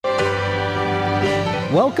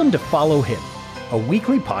Welcome to Follow Him, a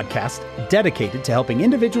weekly podcast dedicated to helping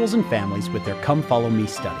individuals and families with their Come Follow Me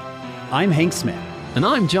study. I'm Hank Smith. And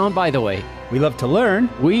I'm John, by the way. We love to learn.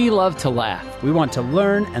 We love to laugh. We want to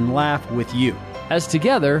learn and laugh with you. As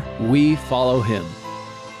together, we follow Him.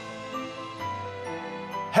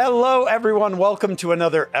 Hello, everyone. Welcome to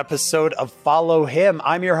another episode of Follow Him.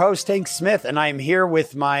 I'm your host, Hank Smith, and I'm here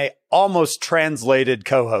with my almost translated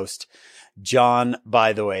co-host, John,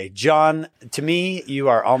 by the way. John, to me, you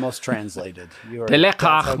are almost translated. You are, almost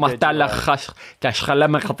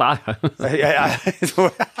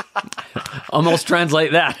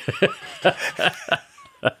translate that.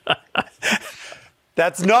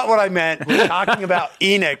 That's not what I meant. We're talking about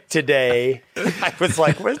Enoch today. I was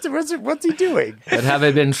like, what's he doing? But have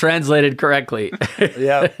it been translated correctly?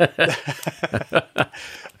 Yeah.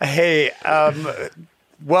 Hey,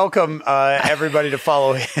 welcome everybody to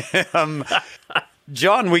Follow Him.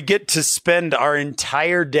 John, we get to spend our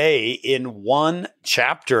entire day in one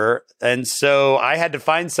chapter. And so I had to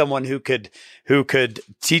find someone who could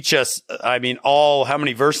teach us, how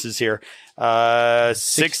many verses here?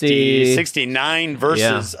 69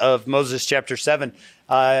 verses of Moses chapter 7.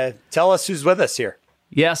 Tell us who's with us here.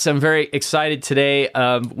 Yes, I'm very excited today.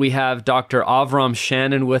 We have Dr. Avram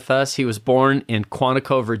Shannon with us. He was born in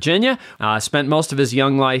Quantico, Virginia, spent most of his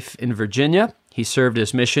young life in Virginia. He served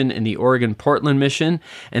his mission in the Oregon Portland Mission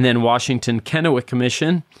and then Washington Kennewick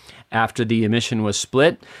Mission. After the mission was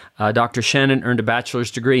split, Dr. Shannon earned a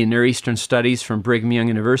bachelor's degree in Near Eastern Studies from Brigham Young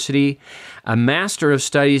University, a Master of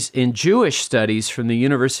Studies in Jewish Studies from the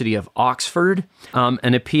University of Oxford,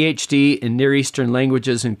 and a PhD in Near Eastern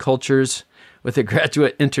Languages and Cultures with a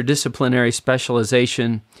graduate interdisciplinary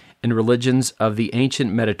specialization in religions of the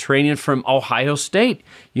ancient Mediterranean from Ohio State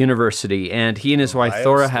University. And he and his wife,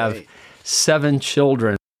 Thora, have 7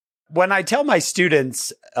 children. When I tell my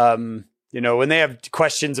students, when they have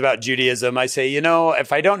questions about Judaism, I say,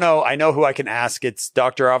 if I don't know, I know who I can ask. It's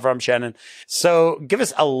Dr. Avram Shannon. So give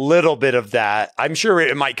us a little bit of that. I'm sure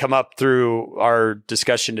it might come up through our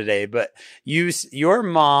discussion today, but your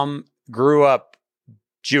mom grew up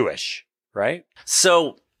Jewish, right?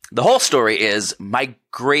 So the whole story is my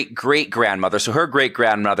great-great-grandmother, so her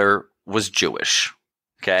great-grandmother was Jewish,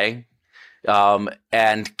 okay?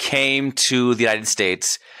 And came to the United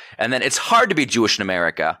States. And then it's hard to be Jewish in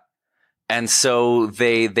America. And so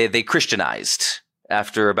they Christianized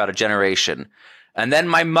after about a generation. And then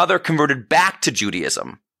my mother converted back to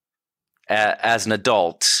Judaism as an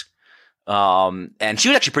adult. And she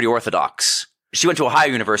was actually pretty Orthodox. She went to Ohio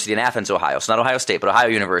University in Athens, Ohio. So not Ohio State, but Ohio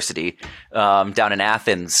University down in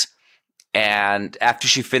Athens. And after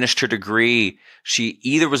she finished her degree, she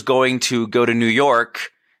either was going to go to New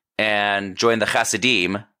York and join the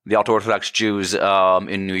Hasidim, the ultra-Orthodox Jews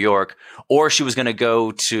in New York, or she was going to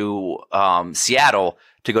go to Seattle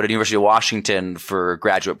to go to the University of Washington for a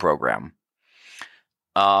graduate program.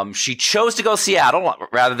 She chose to go to Seattle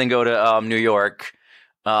rather than go to New York.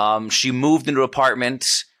 She moved into an apartment.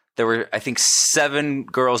 There were, I think, 7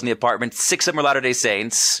 girls in the apartment. 6 of them were Latter-day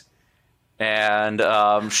Saints, and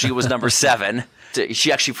she was number 7.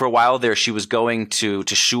 She actually, for a while there, she was going to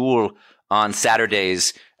shul on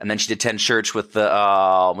Saturdays, and then she'd attend church with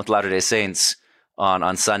the Latter-day Saints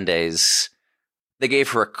on Sundays. They gave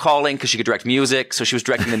her a calling because she could direct music, so she was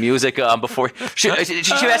directing the music before she was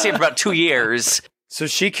actually for about 2 years. So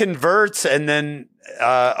she converts, and then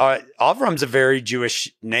Avram's a very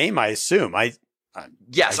Jewish name, I assume.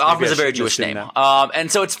 Yes, Avram's a very Jewish name. And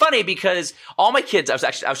so it's funny because all my kids, I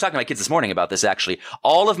was talking to my kids this morning about this actually.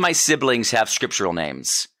 All of my siblings have scriptural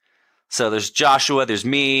names. So there's Joshua, there's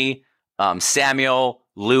me, Samuel,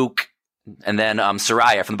 Luke, and then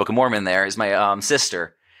Sariah from the Book of Mormon there is my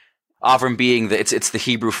sister. Avram being it's the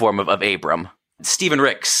Hebrew form of Abram. Stephen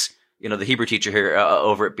Ricks, the Hebrew teacher here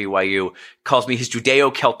over at BYU, calls me his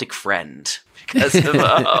Judeo-Celtic friend because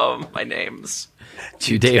of my names.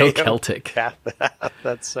 Judeo-Celtic.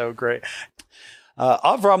 That's so great.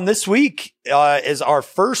 Avram, this week is our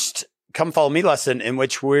first Come Follow Me lesson in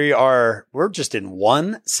which we're just in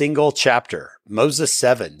one single chapter, Moses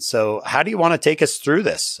 7. So how do you want to take us through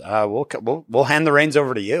this? We'll hand the reins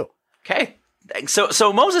over to you. Okay.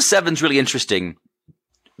 So Moses 7 is really interesting.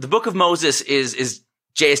 The book of Moses is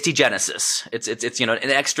JST Genesis. It's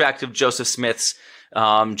an extract of Joseph Smith's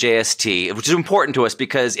JST, which is important to us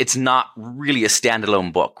because it's not really a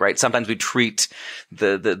standalone book, right? Sometimes we treat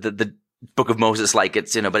the Book of Moses like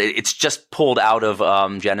it's, but it's just pulled out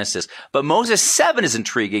of Genesis. But Moses 7 is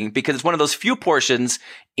intriguing because it's one of those few portions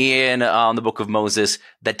in the Book of Moses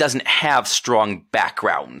that doesn't have strong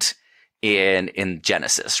background. in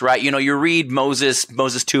Genesis, right? You read Moses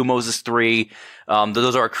 2, Moses 3.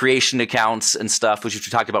 Those are creation accounts and stuff, which we've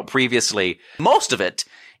talked about previously. Most of it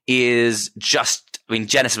is just,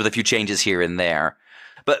 Genesis with a few changes here and there.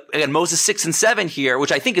 But again, Moses 6 and 7 here,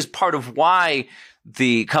 which I think is part of why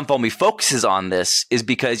the Come Follow Me focuses on this, is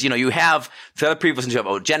because, you have the other previous ones, you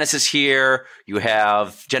have Genesis here, you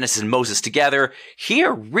have Genesis and Moses together.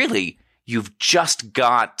 Here, really, you've just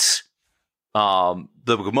got the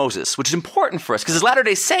Book of Moses, which is important for us because as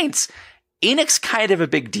Latter-day Saints, Enoch's kind of a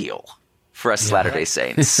big deal for us as Latter-day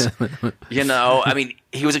Saints.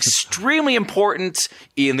 He was extremely important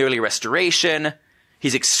in the early Restoration.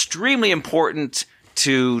 He's extremely important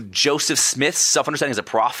to Joseph Smith's self-understanding as a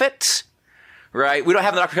prophet, right? We don't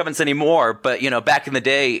have the Doctrine and Covenants anymore, but, back in the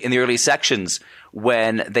day in the early sections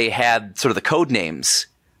when they had sort of the code names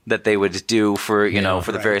that they would do for,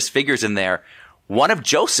 for the various figures in there, one of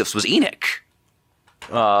Joseph's was Enoch.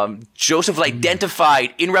 Joseph was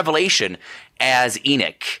identified in Revelation as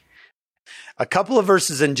Enoch. A couple of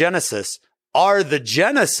verses in Genesis are the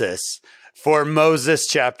Genesis for Moses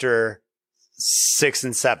chapter 6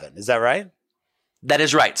 and 7. Is that right? That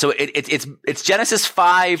is right. So it's Genesis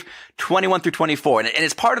 5, 21 through 24. And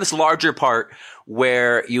it's part of this larger part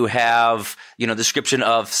where you have, the description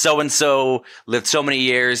of so-and-so lived so many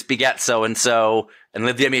years, begat so-and-so, and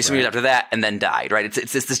lived many years after that, and then died, right?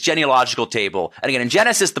 It's this genealogical table. And again, in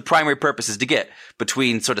Genesis, the primary purpose is to get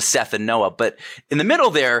between sort of Seth and Noah. But in the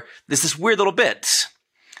middle there, there's this weird little bit.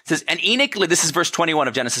 It says, and Enoch, this is verse 21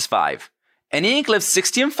 of Genesis 5. And Enoch lived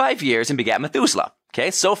 65 years and begat Methuselah. Okay,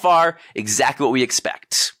 so far, exactly what we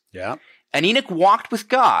expect. Yeah. And Enoch walked with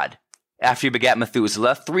God after he begat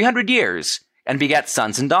Methuselah 300 years and begat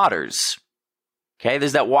sons and daughters. Okay,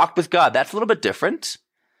 there's that walk with God. That's a little bit different.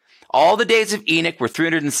 All the days of Enoch were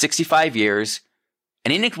 365 years,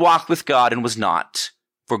 and Enoch walked with God and was not,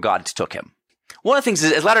 for God took him. One of the things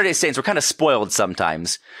is, as Latter-day Saints, we're kind of spoiled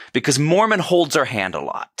sometimes because Mormon holds our hand a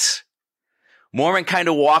lot. Mormon kind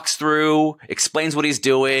of walks through, explains what he's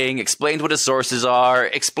doing, explains what his sources are,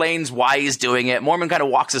 explains why he's doing it. Mormon kind of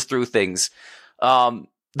walks us through things.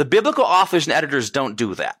 The biblical authors and editors don't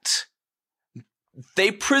do that.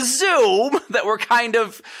 They presume that we're kind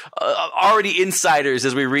of already insiders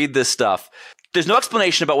as we read this stuff. There's no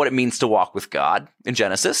explanation about what it means to walk with God in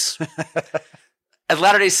Genesis. As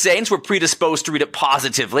Latter-day Saints, we're predisposed to read it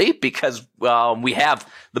positively because we have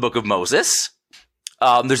the Book of Moses.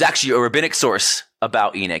 There's actually a rabbinic source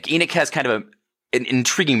about Enoch. Enoch has kind of an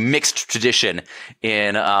intriguing mixed tradition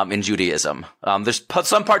in Judaism. There's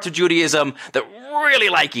some parts of Judaism that really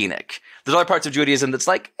like Enoch. There's other parts of Judaism that's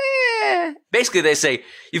like, eh. Basically, they say,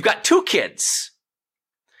 you've got two kids,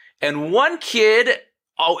 and one kid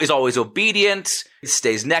is always obedient,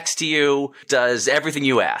 stays next to you, does everything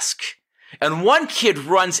you ask. And one kid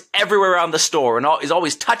runs everywhere around the store and is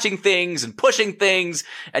always touching things and pushing things,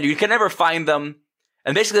 and you can never find them.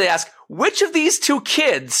 And basically they ask, which of these two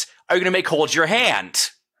kids are you going to make hold your hand?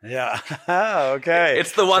 Yeah. Okay.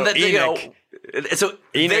 It's the one that, Enoch, so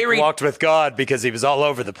Enoch walked with God because he was all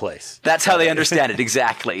over the place. That's how they understand it.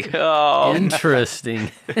 Exactly. Oh. Interesting.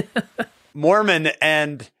 Mormon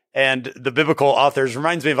and the biblical authors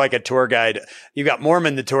reminds me of like a tour guide. You've got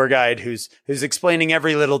Mormon, the tour guide, who's explaining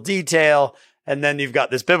every little detail. And then you've got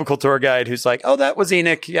this biblical tour guide who's like, oh, that was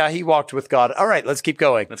Enoch. Yeah, he walked with God. All right, let's keep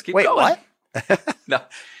going. Wait, going. What? No,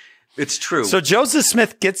 it's true. So Joseph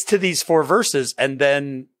Smith gets to these 4 verses and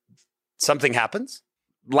then something happens?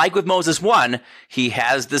 Like with Moses 1, he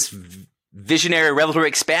has this visionary revelatory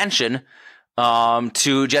expansion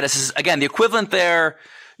to Genesis. Again, the equivalent there,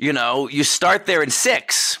 you start there in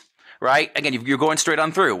 6, right? Again, you're going straight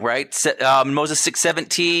on through, right? Moses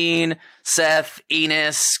 6:17, Seth,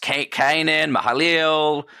 Enos, Canaan,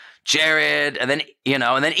 Mahalalel, Jared, and then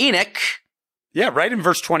Enoch. Yeah, right in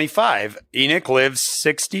verse 25, Enoch lives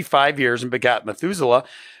 65 years and begat Methuselah.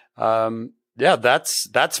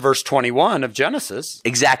 That's verse 21 of Genesis.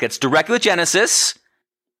 Exactly. It's directly with Genesis.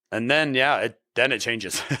 And then, then it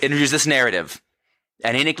changes. It introduces this narrative.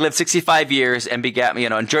 And Enoch lived 65 years and begat,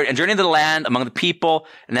 and journeyed into the land among the people,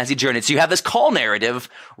 and as he journeyed. So you have this call narrative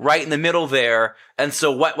right in the middle there. And so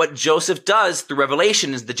what Joseph does through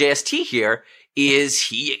Revelation is the JST here is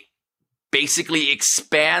he basically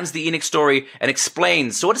expands the Enoch story and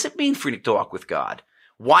explains, so what does it mean for Enoch to walk with God?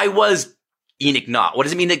 Why was Enoch not? What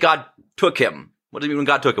does it mean that God took him? What does it mean when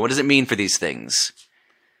God took him? What does it mean for these things?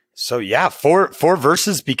 So yeah, four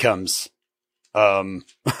verses becomes, I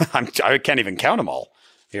can't even count them all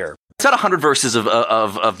here. It's about 100 verses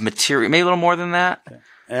of material, maybe a little more than that.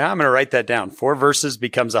 Yeah, I'm going to write that down. 4 verses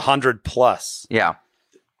becomes 100 plus. Yeah.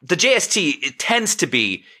 The JST, it tends to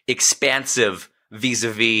be expansive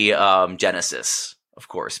vis-a-vis Genesis, of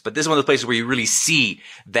course. But this is one of the places where you really see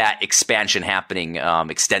that expansion happening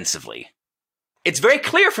extensively. It's very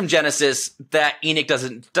clear from Genesis that Enoch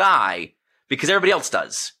doesn't die because everybody else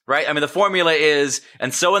does, right? I mean, the formula is,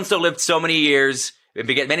 and so lived so many years, and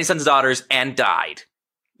begat many sons and daughters, and died.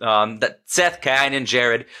 That Seth, Cain, and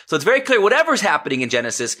Jared. So it's very clear whatever's happening in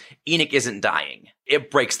Genesis, Enoch isn't dying. It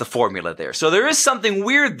breaks the formula there. So there is something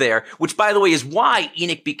weird there, which, by the way, is why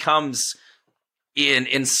Enoch becomes,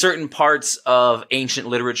 in certain parts of ancient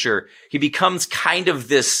literature, he becomes kind of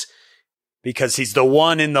this... Because he's the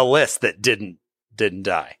one in the list that didn't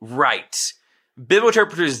die. Right. Biblical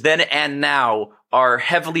interpreters then and now are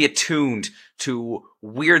heavily attuned to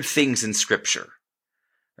weird things in Scripture.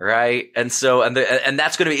 Right. And so, and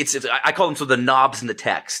that's going to be, I call them sort of the knobs in the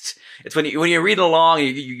text. It's when you're reading along,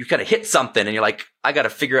 you kind of hit something and you're like, I got to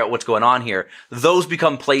figure out what's going on here. Those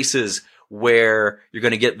become places where you're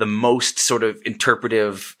going to get the most sort of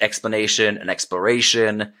interpretive explanation and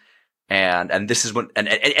exploration. And this is when, and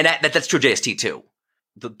that's true of JST too.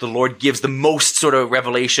 The Lord gives the most sort of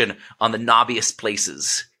revelation on the knobbiest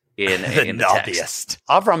places in the text.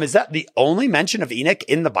 Avram, is that the only mention of Enoch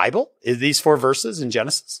in the Bible? Is these 4 verses in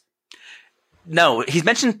Genesis? No, he's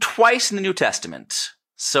mentioned twice in the New Testament.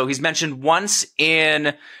 So he's mentioned once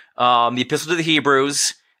in the Epistle to the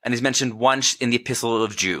Hebrews, and he's mentioned once in the Epistle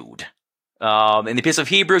of Jude. In the Epistle of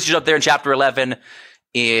Hebrews, he's up there in chapter 11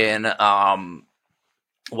 in again,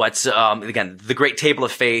 the great table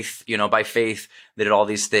of faith, by faith they did all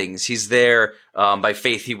these things. He's there, by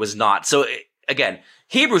faith he was not. So again,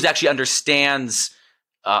 Hebrews actually understands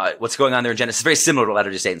what's going on there in Genesis, very similar to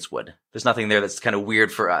Latter-day Saints would. There's nothing there that's kind of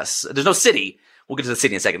weird for us. There's no city. We'll get to the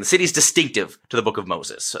city in a second. The city is distinctive to the book of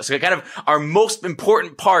Moses. So kind of our most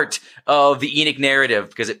important part of the Enoch narrative,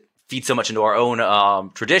 because it feeds so much into our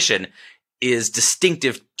own tradition, is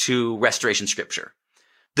distinctive to Restoration Scripture.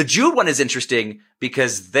 The Jude one is interesting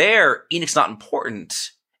because there, Enoch's not important,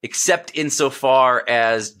 except insofar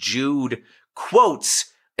as Jude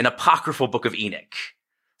quotes an apocryphal book of Enoch.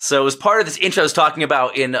 So as part of this intro I was talking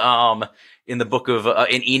about in the book of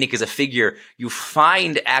in Enoch as a figure, you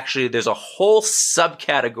find actually there's a whole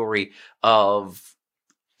subcategory of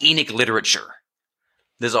Enoch literature.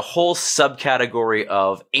 There's a whole subcategory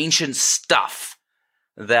of ancient stuff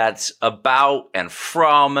that's about and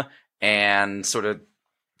from and sort of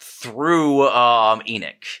through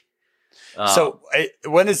Enoch. So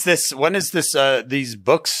when is this these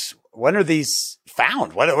books, when are these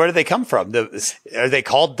found? Where do they come from? Are they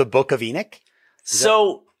called the Book of Enoch?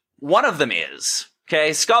 One of them is.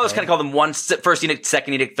 Okay, scholars kind of call them first Enoch,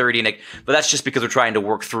 second Enoch, third Enoch, but that's just because we're trying to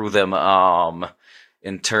work through them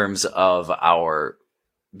in terms of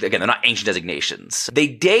again, they're not ancient designations. They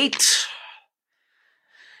date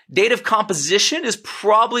of composition is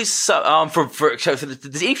probably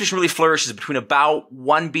the Enoch tradition really flourishes between about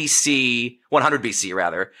 100 BC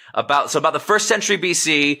rather, about the 1st century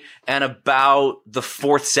BC and about the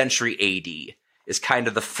 4th century AD is kind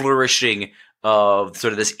of the flourishing of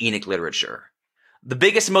sort of this Enoch literature. The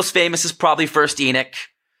biggest and most famous is probably 1st Enoch.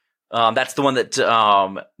 That's the one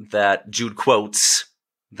that Jude quotes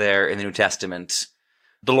there in the New Testament.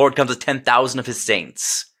 The Lord comes with 10,000 of his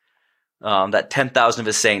saints. That 10,000 of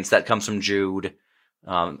his saints, that comes from Jude,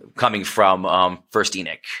 coming from 1st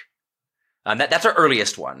Enoch. That's our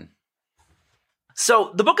earliest one.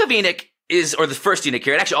 So the Book of Enoch or the 1st Enoch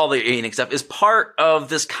here, and actually all the Enoch stuff, is part of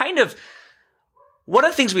this kind of, one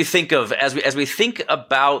of the things we think of as we think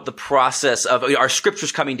about the process of our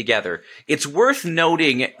scriptures coming together. It's worth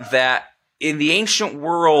noting that in the ancient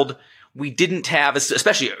world, we didn't have,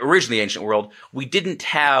 especially originally the ancient world, we didn't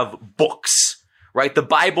have books. Right, the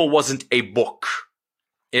Bible wasn't a book;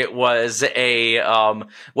 it was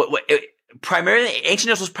primarily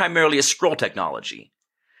ancient Israel was primarily a scroll technology,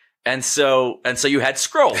 and so you had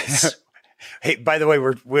scrolls. Hey, by the way,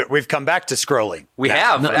 we've come back to scrolling. We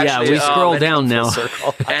have, actually, we scroll down now,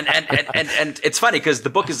 and it's funny because the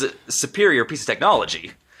book is a superior piece of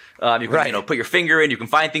technology. You can put your finger in, you can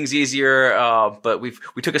find things easier, but we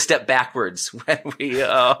took a step backwards when we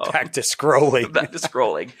back to scrolling.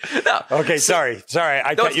 No. Okay, sorry,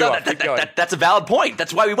 I cut you off. Keep going. That's a valid point.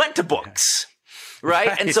 That's why we went to books,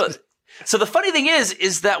 right? And so the funny thing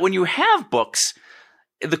is that when you have books,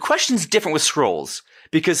 the question's different with scrolls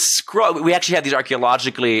because we actually had these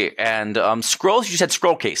archaeologically, and scrolls you just had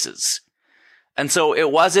scroll cases, and so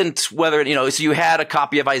it wasn't whether so you had a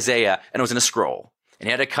copy of Isaiah and it was in a scroll. And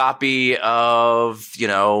you had a copy of,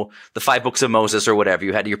 the 5 books of Moses or whatever.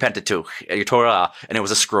 You had your Pentateuch, your Torah, and it was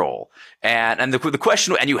a scroll. And the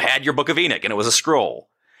question, and you had your Book of Enoch, and it was a scroll.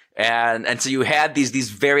 And so you had these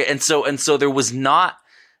and so there was not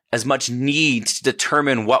as much need to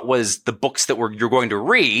determine what was the books that you're going to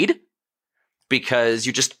read, because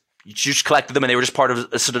you just collected them and they were just part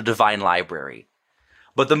of a sort of divine library.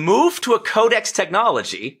 But the move to a codex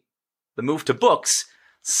technology, the move to books,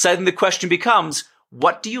 suddenly the question becomes,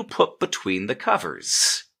 what do you put between the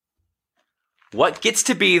covers? What gets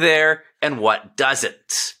to be there and what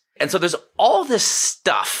doesn't? And so there's all this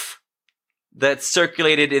stuff that's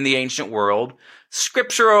circulated in the ancient world,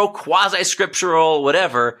 scriptural, quasi-scriptural,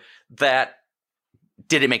 whatever, that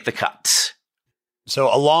didn't make the cut.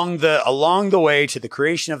 So along the way to the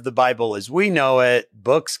creation of the Bible as we know it,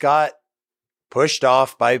 books got pushed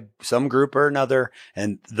off by some group or another,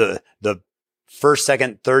 and the first,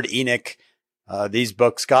 second, third Enoch, these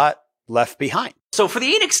books got left behind. So for the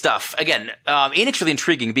Enoch stuff, again, Enoch's really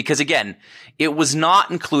intriguing because, again, it was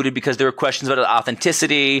not included because there were questions about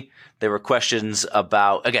authenticity. There were questions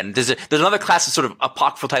about, again, there's another class of sort of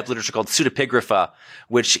apocryphal type literature called pseudepigrapha,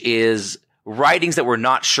 which is writings that we're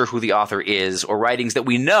not sure who the author is, or writings that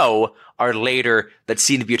we know are later that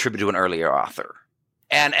seem to be attributed to an earlier author.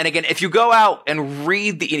 And again, if you go out and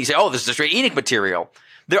read the Enoch, you say, oh, this is straight Enoch material.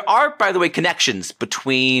 There are, by the way, connections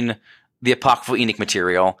between the apocryphal Enoch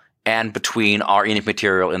material and between our Enoch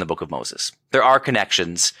material in the Book of Moses. There are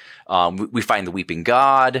connections. We find the weeping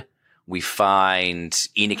God. We find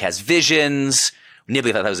Enoch has visions.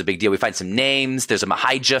 Nibley thought that was a big deal. We find some names. There's a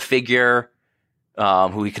Mahijah figure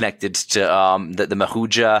who he connected to the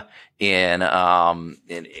Mahuja in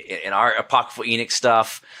our apocryphal Enoch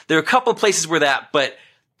stuff. There are a couple of places where but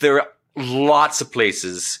there are lots of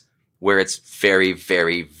places where it's very,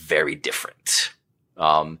 very, very different.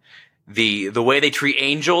 The way they treat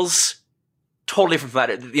angels, totally different from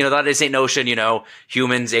that. You know, that is a notion, you know,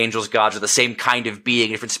 humans, angels, gods are the same kind of being,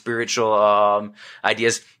 different spiritual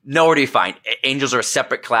ideas. Nowhere do you find. Angels are a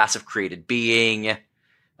separate class of created being.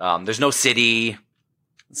 There's no city.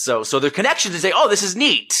 So there are connections to say, oh, this is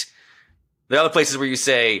neat. There are other places where you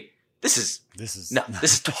say, this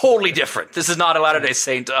is totally different. This is not a Latter-day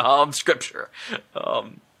Saint scripture.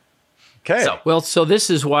 Okay. So this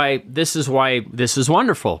is why this is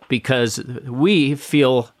wonderful, because we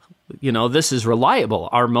feel, you know, this is reliable.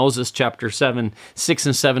 Our Moses chapter 7, 6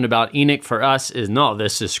 and 7 about Enoch for us is, no,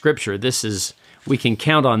 this is scripture. We can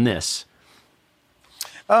count on this.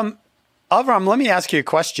 Avram, let me ask you a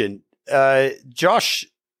question. Josh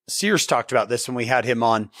Sears talked about this when we had him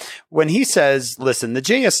on. When he says, listen, the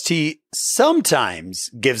JST sometimes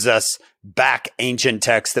gives us back ancient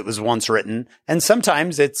text that was once written, and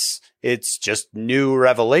sometimes it's just new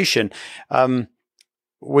revelation.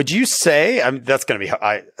 Would you say, that's going to be,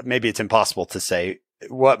 maybe it's impossible to say,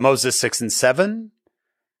 what Moses 6 and 7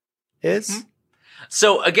 is? Mm-hmm.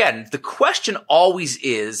 So again, the question always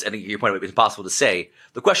is, and your point, it's impossible to say,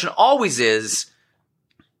 the question always is,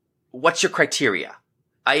 what's your criteria?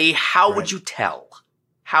 I.e., how would you tell?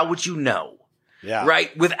 How would you know? Yeah.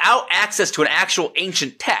 Right? Without access to an actual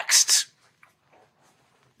ancient text,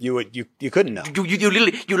 you couldn't know. You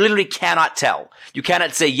literally cannot tell. You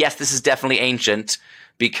cannot say, yes, this is definitely ancient,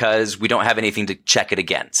 because we don't have anything to check it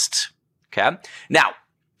against. Okay? Now,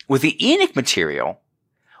 with the Enoch material,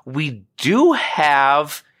 we do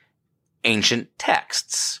have ancient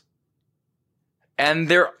texts. And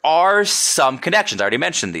there are some connections. I already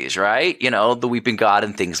mentioned these, right? You know, the weeping God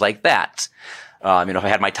and things like that. If I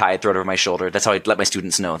had my tithe, throw it over my shoulder. That's how I let my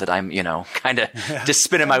students know that I'm, kind of just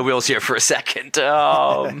spinning my wheels here for a second.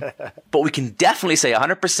 But we can definitely say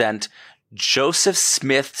 100% Joseph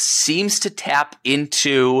Smith seems to tap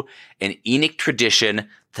into an Enoch tradition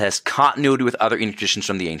that has continuity with other Enoch traditions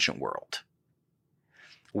from the ancient world.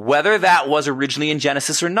 Whether that was originally in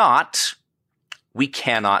Genesis or not, we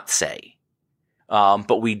cannot say.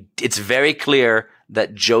 But it's very clear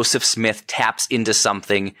that Joseph Smith taps into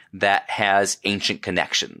something that has ancient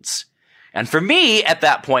connections. And for me, at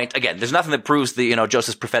that point, again, there's nothing that proves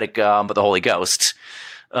Joseph's prophetic, but the Holy Ghost.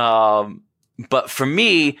 But for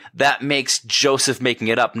me, that makes Joseph making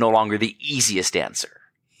it up no longer the easiest answer.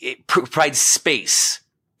 It provides space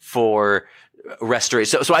for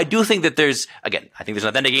restoration. So I do think that I think there's an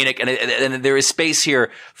authentic Enoch, and there is space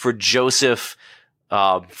here for Joseph,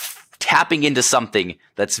 tapping into something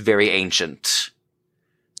that's very ancient.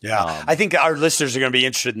 Yeah. I think our listeners are going to be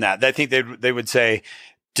interested in that. I think they would say,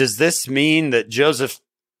 does this mean that Joseph,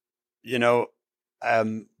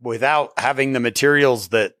 without having the materials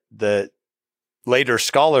that later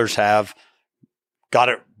scholars have, got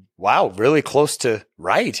it, really close to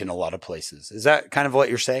right in a lot of places? Is that kind of what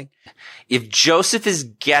you're saying? If Joseph is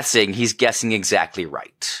guessing, he's guessing exactly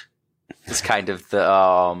right. It's kind of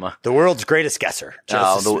the world's greatest guesser.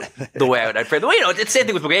 The way I'd pray. It's the same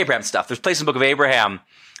thing with Book of Abraham stuff. There's places in the Book of Abraham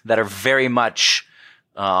that are very much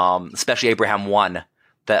especially Abraham 1,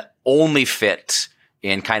 that only fit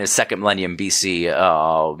in kind of second millennium BC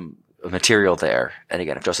material there. And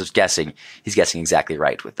again, if Joseph's guessing, he's guessing exactly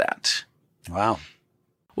right with that. Wow.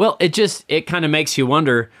 Well, it kind of makes you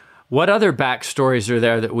wonder, what other backstories are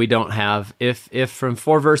there that we don't have? If from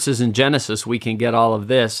 4 verses in Genesis we can get all of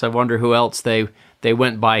this, I wonder who else they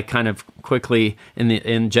went by kind of quickly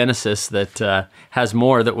in Genesis that has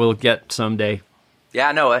more that we'll get someday.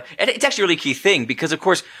 Yeah, no, and it's actually a really key thing because, of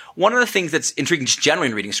course, one of the things that's intriguing just generally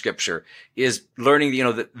in reading Scripture is learning,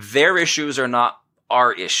 that their issues are not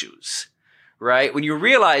our issues, right? When you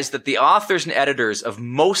realize that the authors and editors of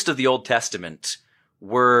most of the Old Testament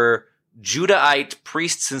were Judahite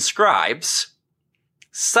priests and scribes,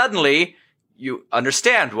 suddenly you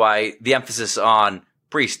understand why the emphasis on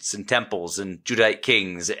priests and temples and Judahite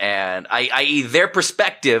kings and i.e. their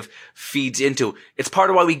perspective feeds into, it's part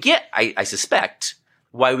of why we get, I suspect,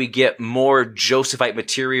 why we get more Josephite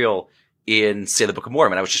material in, say, the Book of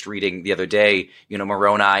Mormon. I was just reading the other day,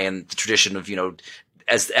 Moroni and the tradition of,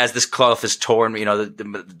 as this cloth is torn,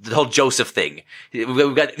 the whole Joseph thing.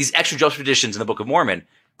 We've got these extra Joseph traditions in the Book of Mormon,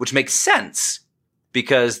 which makes sense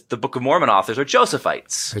because the Book of Mormon authors are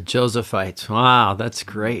Josephites. Wow, that's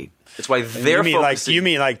great. That's why they're focusing. You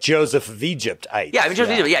mean like Joseph of Egypt? Yeah, I mean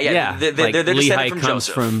Joseph of Egypt. Yeah. They're descended from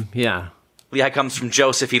Joseph. Lehi comes from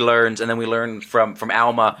Joseph, he learns, and then we learn from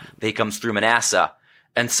Alma that he comes through Manasseh.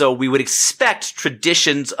 And so we would expect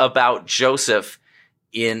traditions about Joseph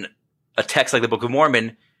in a text like the Book of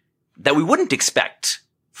Mormon that we wouldn't expect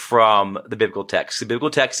from the biblical text. The biblical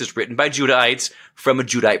text is written by Judahites from a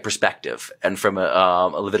Judahite perspective and from a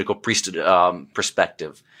Levitical priesthood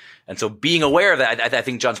perspective. And so being aware of that, I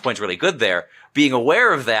think John's point is really good there. Being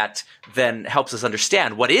aware of that then helps us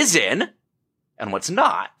understand what is in and what's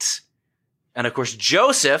not. And of course,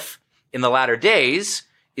 Joseph in the latter days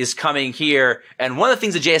is coming here. And one of the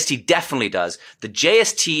things the JST definitely does, the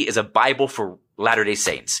JST is a Bible for Latter-day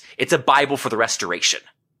Saints. It's a Bible for the Restoration.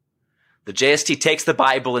 The JST takes the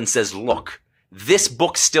Bible and says, look, this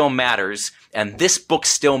book still matters, and this book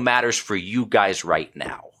still matters for you guys right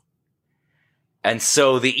now. And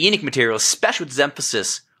so the Enoch material, especially with its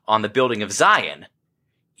emphasis on the building of Zion,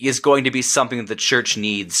 is going to be something that the church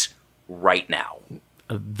needs right now.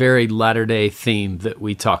 A very Latter-day theme that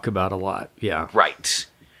we talk about a lot. Yeah. Right.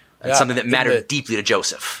 And something that mattered deeply to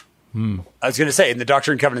Joseph. I was going to say, in the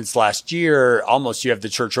Doctrine and Covenants last year, almost you have the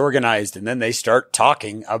church organized, and then they start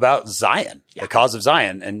talking about Zion, the cause of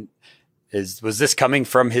Zion. And was this coming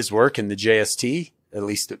from his work in the JST, at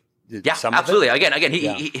least? Yeah, absolutely. Again,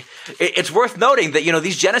 it's worth noting that,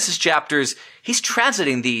 these Genesis chapters, he's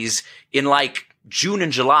translating these in like June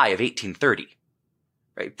and July of 1830.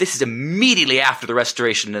 Right? This is immediately after the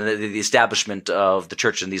restoration and the establishment of the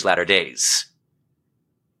church in these latter days.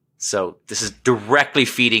 So this is directly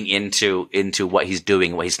feeding into what he's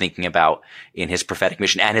doing, what he's thinking about in his prophetic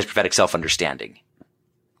mission and his prophetic self-understanding.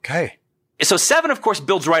 Okay. So 7, of course,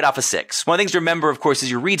 builds right off of 6. One of the things to remember, of course,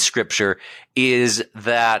 as you read Scripture is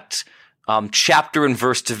that chapter and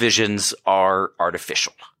verse divisions are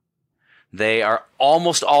artificial. They are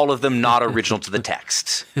almost all of them not original to the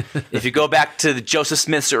text. If you go back to the Joseph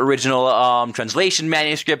Smith's original translation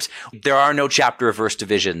manuscripts, there are no chapter or verse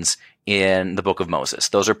divisions in the Book of Moses.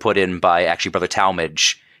 Those are put in by actually Brother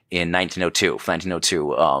Talmage in 1902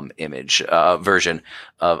 version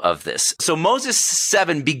of this. So Moses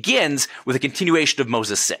 7 begins with a continuation of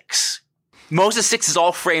Moses 6. Moses 6 is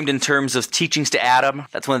all framed in terms of teachings to Adam.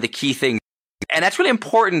 That's one of the key things. And that's really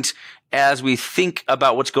important as we think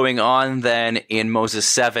about what's going on then in Moses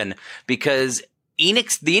 7, because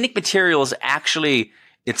the Enoch material is actually,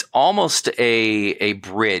 it's almost a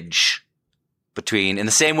bridge between, in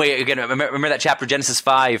the same way, again, remember that chapter Genesis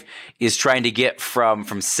 5 is trying to get from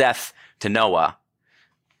Seth to Noah.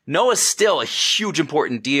 Noah's still a huge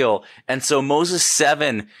important deal. And so Moses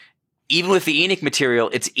 7, even with the Enoch material,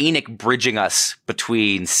 it's Enoch bridging us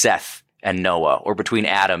between Seth and Noah, or between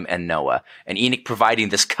Adam and Noah, and Enoch providing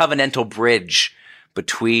this covenantal bridge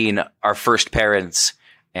between our first parents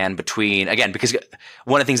and between, again, because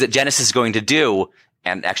one of the things that Genesis is going to do,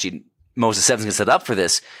 and actually Moses 7 is going to set up for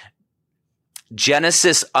this,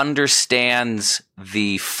 Genesis understands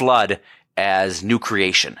the flood as new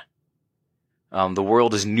creation. The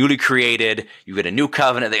world is newly created. You get a new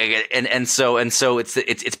covenant, and so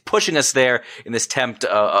it's pushing us there in this attempt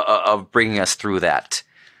of bringing us through that.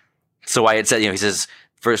 So I had said, he says,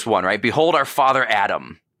 verse 1, right? Behold, our father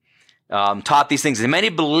Adam taught these things, and many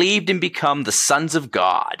believed and become the sons of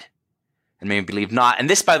God, and many believed not. And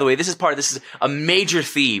this, by the way, this is a major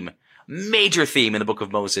theme in the Book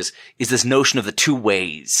of Moses, is this notion of the two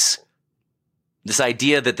ways. This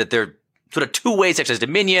idea that sort of two ways to exercise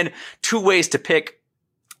dominion, two ways to pick.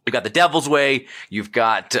 You've got the devil's way. You've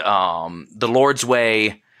got the Lord's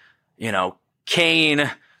way,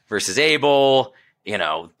 Cain versus Abel,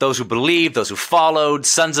 those who believed, those who followed,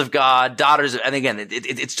 sons of God, daughters. And again,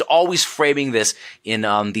 it's always framing this in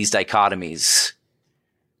these dichotomies,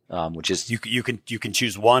 which is you can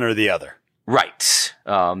choose one or the other. Right.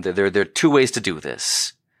 There are two ways to do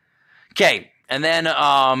this. Okay. And then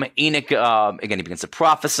Enoch, again, he begins to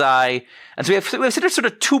prophesy. And so we have sort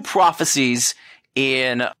of two prophecies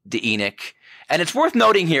in the Enoch. And it's worth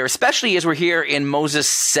noting here, especially as we're here in Moses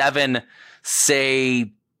 7,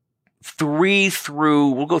 say 3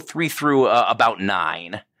 through about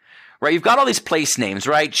 9. Right? You've got all these place names,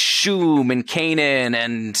 right? Shum and Canaan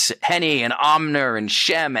and Heni and Omner and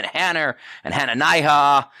Shem and Hanner and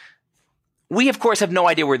Hananiah. We, of course, have no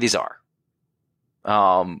idea where these are.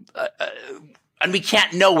 And we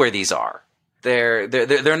can't know where these are.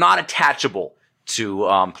 They're not attachable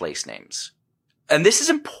to place names. And this is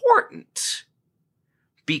important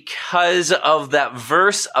because of that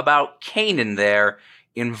verse about Canaan there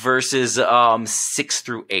in verses 6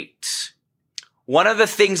 through 8. One of the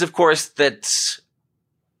things, of course, that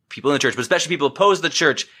people in the church, but especially people opposed to the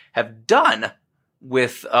church, have done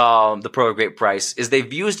with the Pearl of Great Price is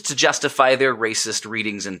they've used to justify their racist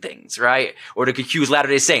readings and things, right? Or to accuse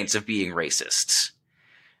Latter-day Saints of being racist.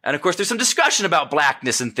 And of course, there's some discussion about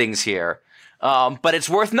blackness and things here. But it's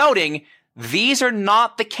worth noting, these are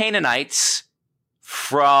not the Canaanites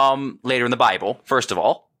from later in the Bible, first of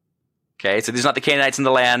all. Okay, so these are not the Canaanites in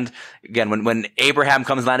the land. Again, when Abraham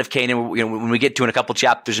comes to the land of Canaan, when we get to in a couple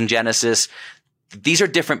chapters in Genesis, these are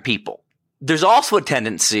different people. There's also a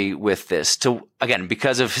tendency with this to, again,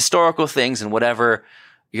 because of historical things and whatever,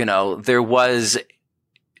 there was,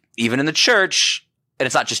 even in the church, and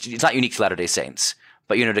it's not unique to Latter-day Saints,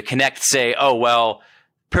 but, to connect, say, oh, well,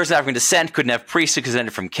 person of African descent couldn't have priesthood because it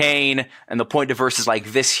ended from Cain, and they'll point to verses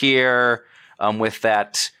like this here, with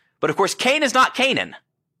that. But of course, Cain is not Canaan.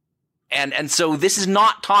 And so this is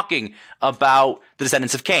not talking about the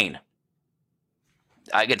descendants of Cain.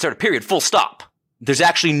 Again, sort of period, full stop. There's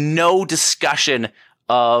actually no discussion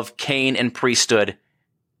of Cain and priesthood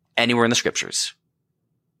anywhere in the scriptures.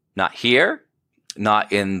 Not here,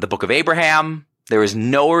 not in the book of Abraham. There is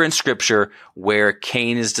nowhere in scripture where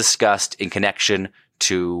Cain is discussed in connection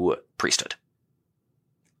to priesthood.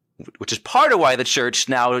 Which is part of why the church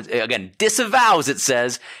now, again, disavows, it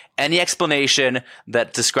says, any explanation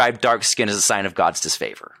that described dark skin as a sign of God's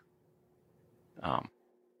disfavor.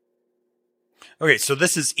 Okay, so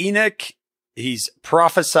this is Enoch. He's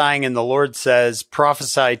prophesying, and the Lord says,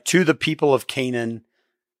 prophesy to the people of Canaan.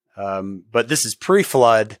 But this is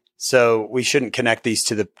pre-flood, so we shouldn't connect these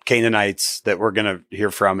to the Canaanites that we're going to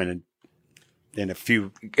hear from in a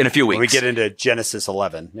few weeks. When we get into Genesis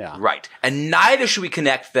 11. Yeah. Right. And neither should we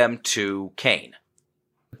connect them to Cain.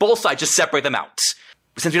 Both sides, just separate them out.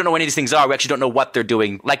 Since we don't know what any of these things are, we actually don't know what they're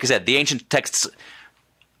doing. Like I said, the ancient texts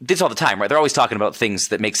do this all the time, right? They're always talking about things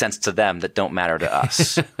that make sense to them that don't matter to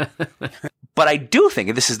us. But I do think,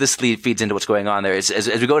 and this feeds into what's going on there, is as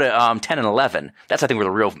we go to 10 and 11, that's I think where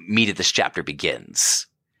the real meat of this chapter begins.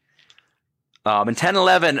 In 10 and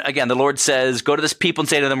 11, again, the Lord says, go to this people and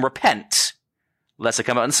say to them, repent, lest I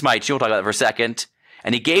come out and smite you. We'll talk about that for a second.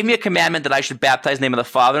 And he gave me a commandment that I should baptize in the name of the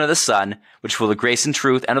Father and of the Son, which is full of grace and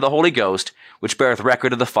truth, and of the Holy Ghost, which beareth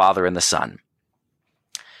record of the Father and the Son.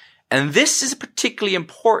 And this is particularly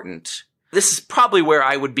important. This is probably where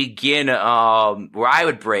I would begin, where I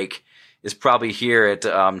would break, is probably here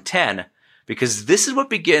at 10, because this is what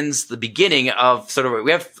begins the beginning of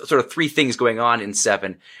we have sort of three things going on in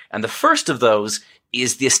 7. And the first of those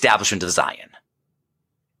is the establishment of Zion.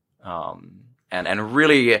 And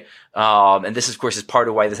really, and this, of course, is part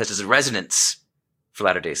of why this has a resonance for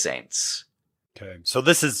Latter-day Saints. Okay. So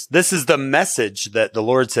this is the message that the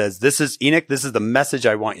Lord says, this is Enoch, this is the message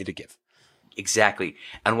I want you to give. Exactly.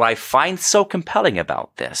 And what I find so compelling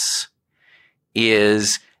about this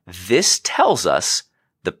is this tells us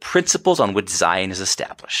the principles on which Zion is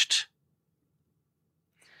established.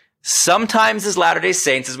 Sometimes as Latter-day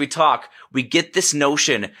Saints, as we talk, we get this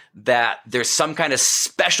notion that there's some kind of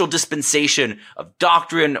special dispensation of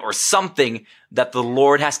doctrine or something that the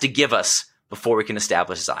Lord has to give us before we can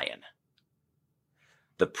establish Zion.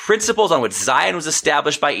 The principles on which Zion was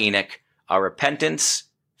established by Enoch are repentance,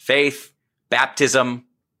 faith, baptism.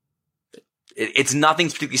 It's nothing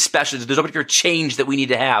particularly special. There's no particular change that we need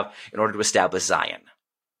to have in order to establish Zion.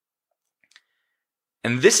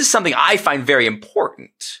 And this is something I find very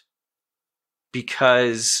important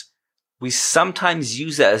because we sometimes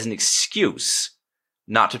use that as an excuse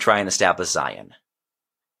not to try and establish Zion.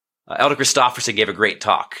 Elder Christofferson gave a great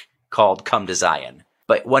talk called Come to Zion.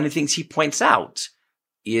 But one of the things he points out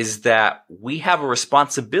is that we have a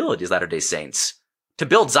responsibility as Latter-day Saints to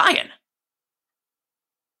build Zion.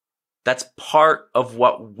 That's part of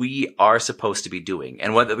what we are supposed to be doing.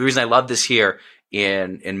 And the reason I love this here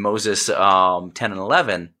in Moses 10 and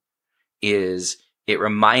 11 is it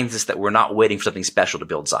reminds us that we're not waiting for something special to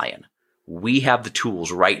build Zion. We have the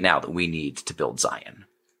tools right now that we need to build Zion.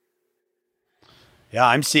 Yeah,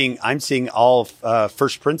 I'm seeing all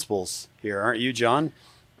first principles here, aren't you, John?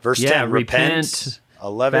 Verse 10, repent.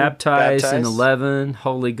 11, baptize in 11,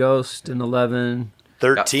 Holy Ghost in 11.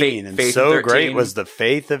 13, and faith so 13. Great was the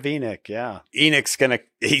faith of Enoch. Yeah. Enoch's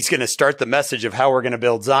he's gonna start the message of how we're gonna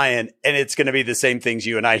build Zion, and it's gonna be the same things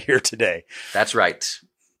you and I hear today. That's right.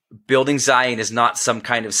 Building Zion is not some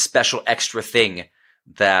kind of special extra thing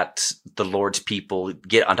that the Lord's people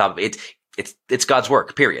get on top of it. It's God's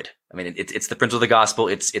work, period. I mean, it's the principle of the gospel.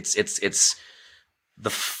 It's the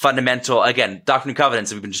fundamental, again, Doctrine and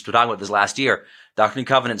Covenants, we've been just talking about this last year. Doctrine and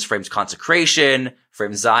Covenants frames consecration,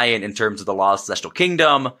 frames Zion in terms of the law of the celestial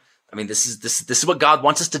kingdom. I mean, this is what God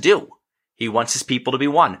wants us to do. He wants his people to be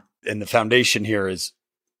one. And the foundation here is,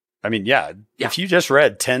 I mean, if you just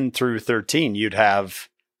read 10 through 13, you'd have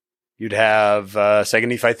 2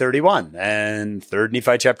 Nephi 31 and 3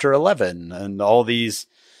 Nephi chapter 11 and all these.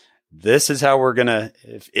 This is how we're going to,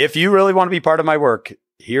 if you really want to be part of my work,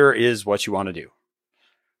 here is what you want to do.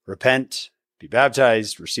 Repent, be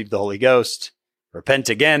baptized, receive the Holy Ghost, repent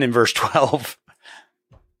again in verse 12,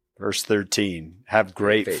 verse 13, have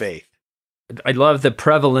great faith. I love the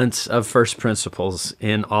prevalence of first principles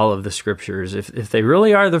in all of the scriptures. If they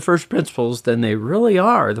really are the first principles, then they really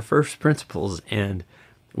are the first principles, and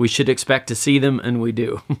we should expect to see them, and we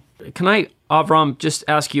do. Can I, Avram, just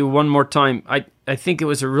ask you one more time? I think it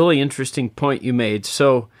was a really interesting point you made.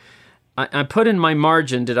 So I put in my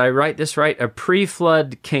margin, did I write this right? A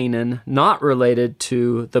pre-flood Canaan, not related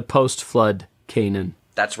to the post-flood Canaan.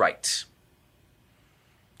 That's right.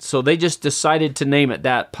 So they just decided to name it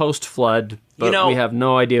that, post-flood, but we have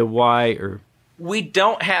no idea why. Or we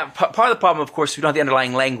don't have, part of the problem, of course, we don't have the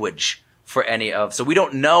underlying language for any of, so we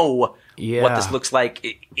don't know what this looks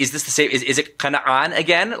like. Is this the same? Is it Canaan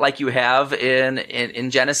again, like you have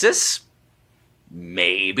in Genesis?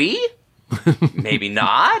 Maybe. Maybe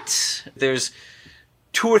not. There's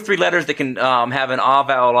 2 or 3 letters that can have an A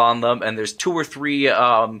vowel on them, and there's 2 or 3,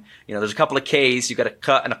 there's a couple of K's. You got a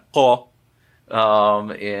K and a K or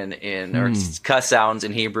K sounds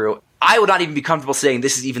in Hebrew. I would not even be comfortable saying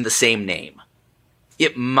this is even the same name.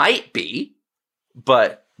 It might be,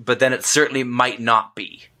 but then it certainly might not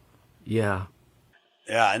be. Yeah.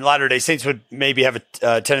 Yeah, and Latter-day Saints would maybe have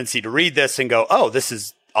a tendency to read this and go, oh, this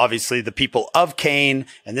is obviously the people of Cain,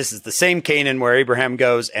 and this is the same Canaan where Abraham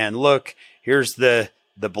goes, and look, here's the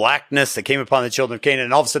blackness that came upon the children of Canaan,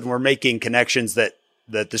 and all of a sudden we're making connections that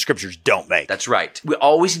the scriptures don't make. That's right. We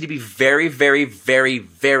always need to be very, very, very,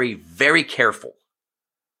 very, very careful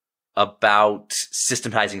about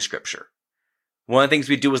systematizing scripture. One of the things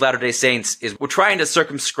we do as Latter-day Saints is we're trying to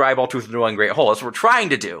circumscribe all truth into one great whole. That's what we're trying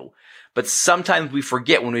to do. But sometimes we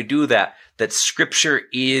forget when we do that scripture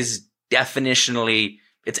is definitionally,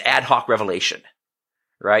 it's ad hoc revelation,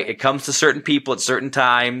 right? It comes to certain people at certain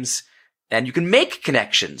times, and you can make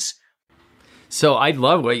connections. So I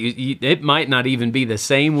love what it might not even be the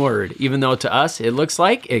same word, even though to us it looks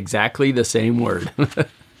like exactly the same word.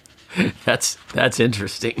 That's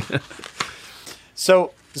interesting.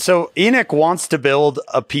 So Enoch wants to build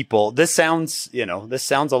a people. This sounds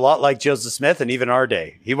a lot like Joseph Smith and even our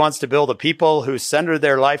day. He wants to build a people who center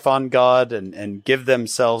their life on God and give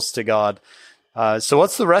themselves to God. So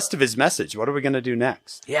what's the rest of his message? What are we going to do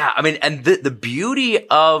next? Yeah, I mean, and the beauty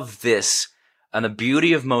of this and the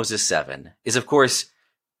beauty of Moses 7 is, of course,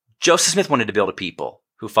 Joseph Smith wanted to build a people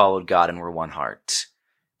who followed God and were one heart.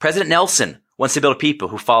 President Nelson wants to build a people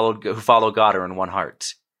who follow God and are in one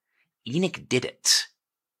heart. Enoch did it.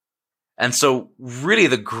 And so really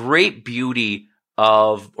the great beauty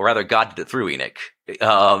of, or rather God did it through Enoch,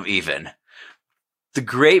 even. The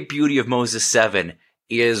great beauty of Moses 7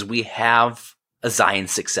 is we have a Zion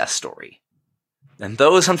success story. And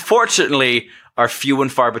those, unfortunately, are few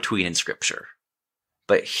and far between in Scripture.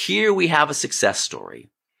 But here we have a success story.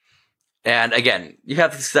 And again, you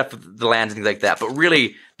have the stuff with the lands and things like that. But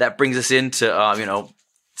really, that brings us into,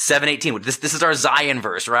 7:18. This is our Zion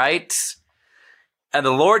verse, right? And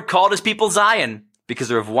the Lord called his people Zion because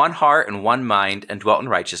they're of one heart and one mind and dwelt in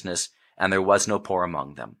righteousness, and there was no poor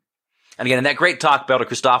among them. And again, in that great talk by Elder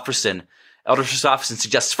Christofferson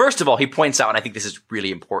suggests, first of all, he points out, and I think this is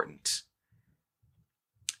really important,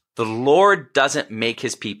 the Lord doesn't make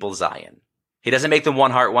his people Zion. He doesn't make them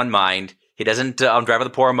one heart, one mind. He doesn't drive out the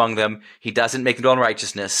poor among them. He doesn't make them dwell in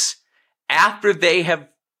righteousness. After they have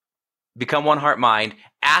become one heart mind,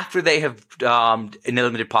 after they have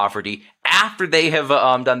eliminated poverty, after they have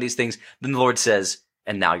done these things, then the Lord says,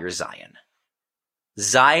 and now you're Zion.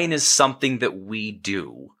 Zion is something that we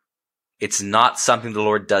do. It's not something the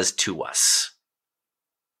Lord does to us.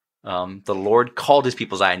 The Lord called his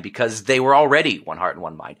people Zion because they were already one heart and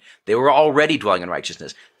one mind. They were already dwelling in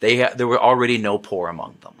righteousness. There were already no poor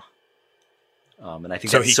among them. And I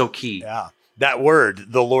think that's so key. Yeah. That word,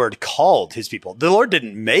 the Lord called his people. The Lord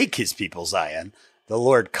didn't make his people Zion. The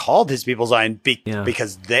Lord called his people Zion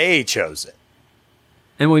because they chose it.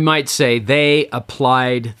 And we might say they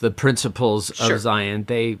applied the principles of Zion.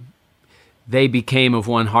 They became of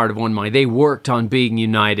one heart, of one mind. They worked on being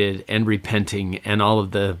united and repenting and all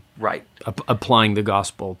of the applying the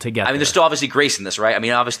gospel together. I mean, there's still obviously grace in this, right? I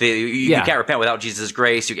mean, obviously you can't repent without Jesus'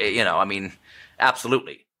 grace. I mean,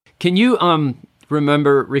 absolutely. Can you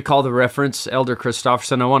recall the reference, Elder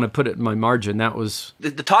Christofferson? I want to put it in my margin. That was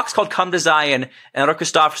the talk's called "Come to Zion," and Elder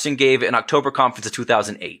Christofferson gave an October conference of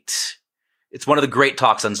 2008. It's one of the great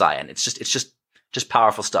talks on Zion. It's just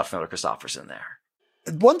powerful stuff from Elder Christofferson there.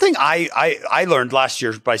 One thing I learned last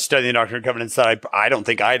year by studying the Doctrine and Covenants that I don't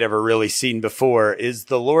think I'd ever really seen before is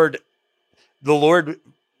the Lord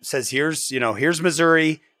says, here's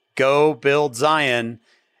Missouri, go build Zion.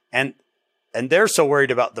 And they're so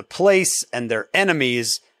worried about the place and their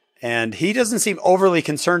enemies. And he doesn't seem overly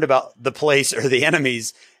concerned about the place or the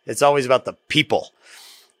enemies. It's always about the people.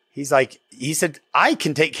 He said, I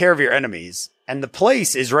can take care of your enemies and the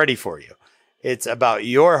place is ready for you. It's about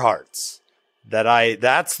your hearts.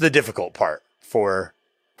 That's the difficult part for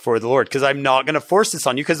the Lord, because I'm not going to force this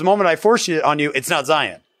on you, because the moment I force it on you, it's not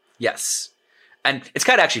Zion. Yes. And it's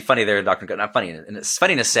kind of actually funny there, Dr. Not funny, and it's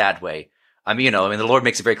funny in a sad way. I mean, the Lord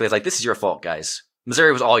makes it very clear. It's like, this is your fault, guys.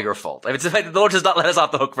 Missouri was all your fault. I mean, it's the fact that the Lord does not let us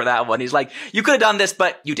off the hook for that one. He's like, you could have done this,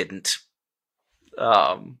 but you didn't.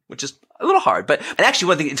 Which is a little hard. And actually,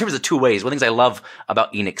 one thing, in terms of two ways, one of the things I love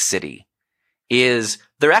about Enoch City is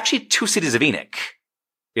there are actually two cities of Enoch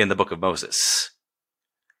in the book of Moses.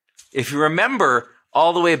 If you remember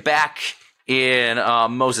all the way back in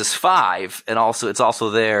Moses 5, and it's also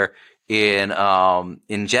there in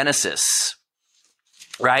Genesis,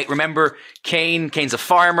 right? Remember Cain's a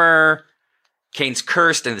farmer. Cain's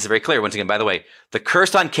cursed, and this is very clear once again, by the way. The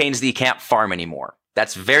curse on Cain is that he can't farm anymore.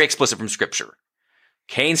 That's very explicit from Scripture.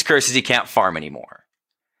 Cain's curse is he can't farm anymore.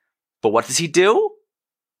 But what does he do?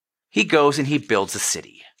 He goes and he builds a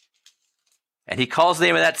city. And he calls the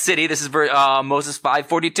name of that city, this is Moses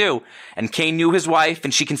 5:42. And Cain knew his wife,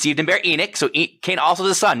 and she conceived and bare Enoch. So Cain also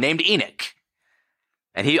has a son named Enoch.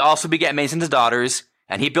 And he also begat many sons and daughters.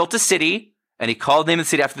 And he built a city, and he called the name of the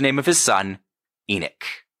city after the name of his son, Enoch.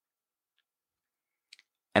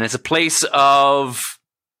 And it's a place of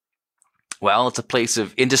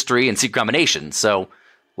industry and secret combination. So,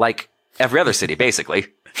 like every other city, basically.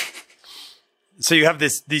 So you have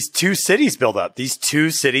these two cities built up, these two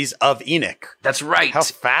cities of Enoch. That's right. How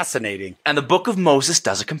fascinating. And the book of Moses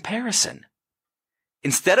does a comparison.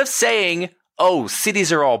 Instead of saying, oh,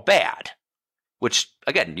 cities are all bad, which,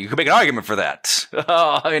 again, you could make an argument for that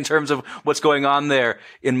in terms of what's going on there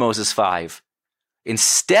in Moses 5.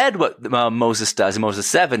 Instead, what Moses does in Moses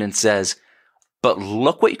 7 and says, but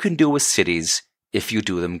look what you can do with cities if you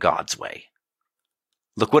do them God's way.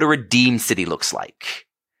 Look what a redeemed city looks like.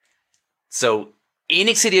 So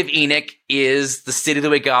Enoch City of Enoch is the city the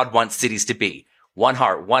way God wants cities to be. One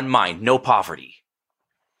heart, one mind, no poverty.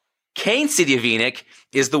 Cain City of Enoch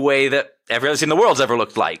is the way that every other city in the world's ever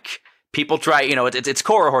looked like. People try, it's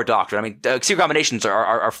Korihor doctrine. I mean, secret combinations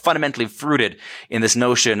are fundamentally rooted in this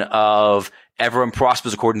notion of everyone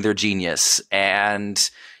prospers according to their genius, and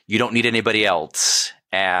you don't need anybody else.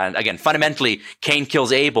 And again, fundamentally, Cain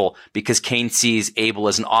kills Abel because Cain sees Abel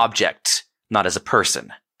as an object, not as a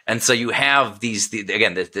person. And so you have this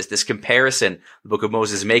comparison the book of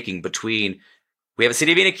Moses is making between, we have a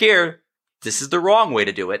city of Enoch here, this is the wrong way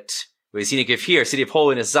to do it. We have a city of Enoch here, city of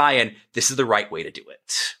holiness, Zion, this is the right way to do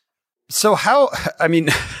it. So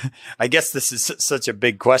I guess this is such a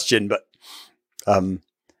big question, but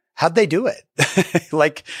how'd they do it?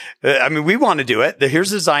 We want to do it.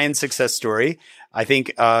 Here's a Zion success story. I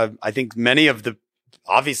think many of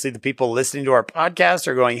obviously the people listening to our podcast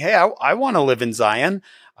are going, hey, I want to live in Zion.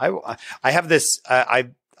 I have this, I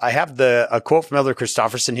have a quote from Elder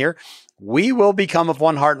Christofferson here. We will become of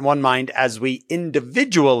one heart and one mind as we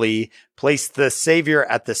individually place the Savior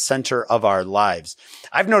at the center of our lives.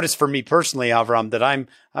 I've noticed for me personally, Avram, that I'm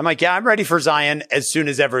like, yeah, I'm ready for Zion as soon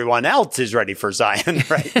as everyone else is ready for Zion,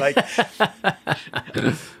 right? Like,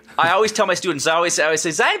 I always tell my students, I always say,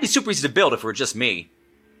 Zion would be super easy to build if it were just me.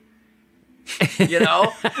 You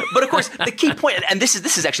know? But of course, the key point, and this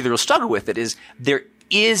is actually the real struggle with it, is there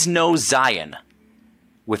is no Zion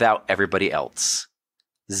without everybody else.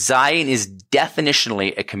 Zion is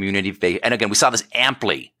definitionally a community of faith. And again, we saw this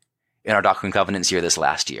amply in our Doctrine and Covenants here this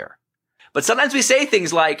last year. But sometimes we say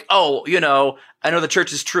things like, oh, you know, I know the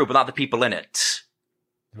church is true, but not the people in it.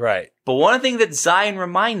 Right. But one thing that Zion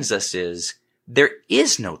reminds us is there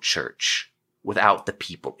is no church without the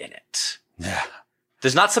people in it. Yeah.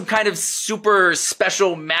 There's not some kind of super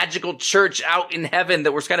special magical church out in heaven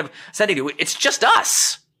that we're kind of sending to. It's just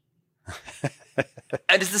us.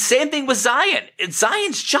 And it's the same thing with Zion.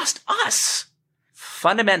 Zion's just us.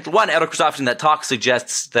 Fundamental one, Elder Christopherson, that talk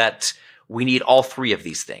suggests that we need all three of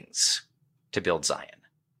these things to build Zion.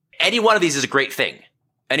 Any one of these is a great thing.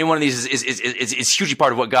 Any one of these is hugely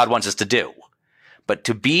part of what God wants us to do. But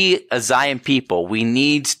to be a Zion people, we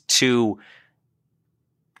need to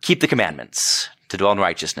keep the commandments, to dwell in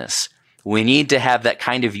righteousness. We need to have that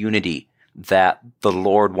kind of unity that the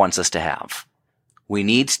Lord wants us to have. We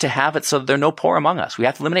need to have it so that there are no poor among us. We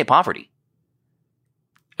have to eliminate poverty.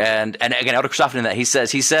 And again, Elder Christopherson in that, he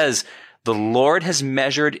says, the Lord has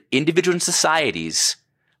measured individual societies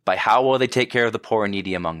by how well they take care of the poor and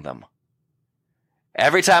needy among them.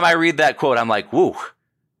 Every time I read that quote, I'm like, woo,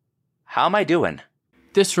 how am I doing?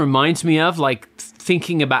 This reminds me of, like,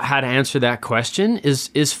 thinking about how to answer that question is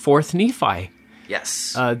 4th Nephi.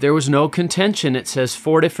 Yes. There was no contention. It says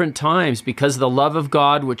 4 different times, because of the love of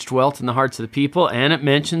God which dwelt in the hearts of the people, and it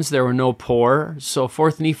mentions there were no poor. So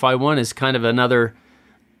 4th Nephi 1 is kind of another,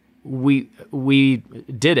 we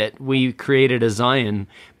did it. We created a Zion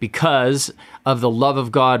because of the love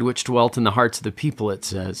of God which dwelt in the hearts of the people, it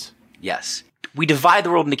says. Yes. We divide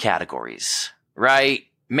the world into categories, right?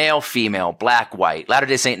 Male, female, black, white,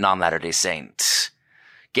 Latter-day Saint, non-Latter-day Saint,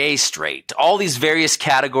 gay, straight, all these various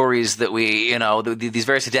categories that we, you know, these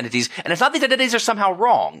various identities. And it's not that identities are somehow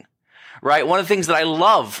wrong, right? One of the things that I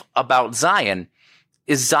love about Zion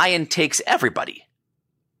is Zion takes everybody.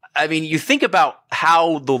 I mean, you think about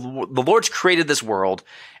how the Lord's created this world,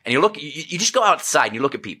 and you just go outside and you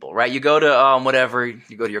look at people, right? You go to,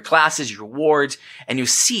 you go to your classes, your wards, and you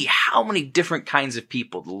see how many different kinds of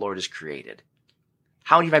people the Lord has created.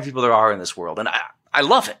 How many different people there are in this world. And I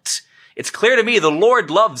love it. It's clear to me the Lord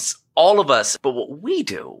loves all of us. But what we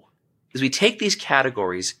do is we take these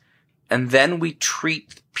categories and then we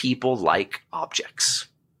treat people like objects.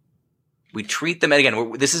 We treat them, and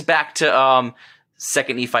again, this is back to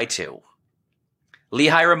 2 Nephi 2.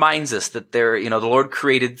 Lehi reminds us that the Lord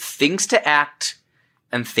created things to act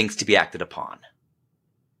and things to be acted upon.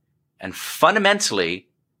 And fundamentally,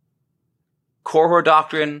 Korihor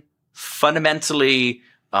doctrine, fundamentally,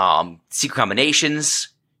 secret combinations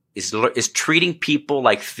is treating people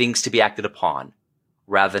like things to be acted upon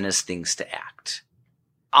rather than as things to act.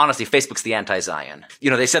 Honestly, Facebook's the anti-Zion.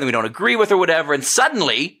 They say that we don't agree with or whatever, and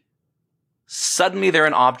suddenly they're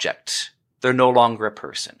an object. They're no longer a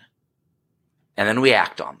person. And then we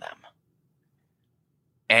act on them.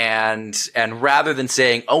 And rather than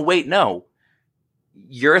saying, oh, wait, no,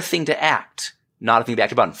 you're a thing to act, not a thing to be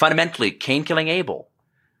acted upon. Fundamentally, Cain killing Abel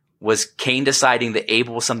was Cain deciding that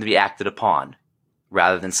Abel was something to be acted upon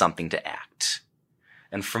rather than something to act.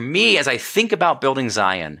 And for me, as I think about building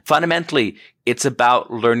Zion, fundamentally, it's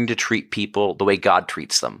about learning to treat people the way God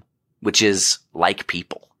treats them, which is like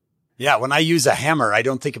people. Yeah, when I use a hammer, I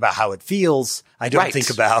don't think about how it feels. I don't think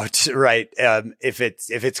about if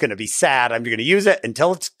it's going to be sad, I'm going to use it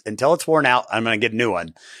until it's worn out. I'm going to get a new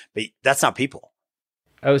one. But that's not people.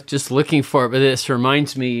 I was just looking for it, but this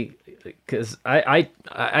reminds me, because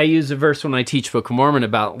I use a verse when I teach Book of Mormon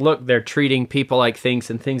about, look, they're treating people like things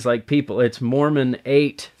and things like people. It's Mormon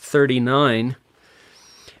 8:39.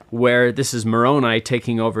 Where this is Moroni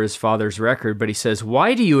taking over his father's record, but he says,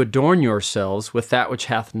 why do you adorn yourselves with that which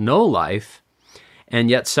hath no life, and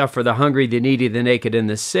yet suffer the hungry, the needy, the naked, and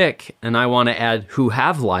the sick? And I want to add, who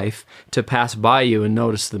have life, to pass by you and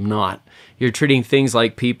notice them not. You're treating things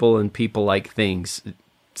like people and people like things. It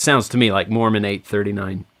sounds to me like Mormon 8:39.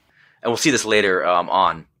 And we'll see this later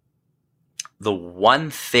on. The one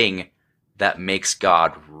thing that makes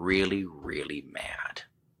God really, really mad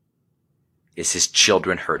is his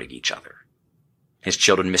children hurting each other, his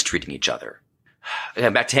children mistreating each other.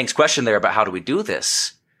 And back to Hank's question there about how do we do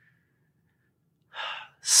this?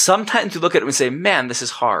 Sometimes we look at it and say, man, this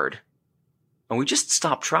is hard. And we just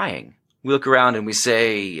stop trying. We look around and we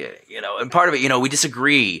say, and part of it, we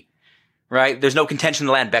disagree, right? There's no contention in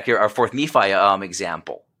the land, back here, our 4th Nephi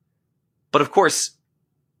example. But of course,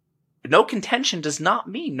 no contention does not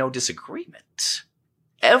mean no disagreement.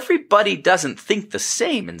 everybody doesn't think the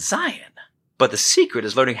same in Zion. But the secret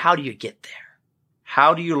is learning, how do you get there?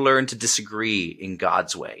 How do you learn to disagree in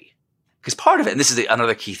God's way? Because part of it, and this is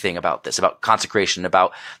another key thing about this, about consecration,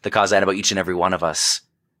 about the cause and about each and every one of us.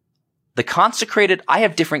 The consecrated, I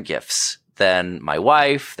have different gifts than my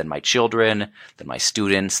wife, than my children, than my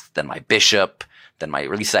students, than my bishop, than my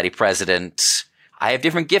Relief Society president. I have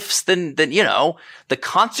different gifts than the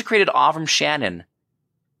consecrated Avram Shannon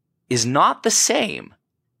is not the same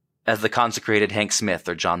as the consecrated Hank Smith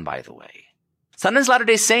or John By the Way. Sometimes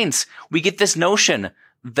Latter-day Saints, we get this notion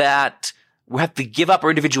that we have to give up our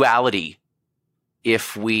individuality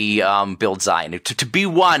if we build Zion. To be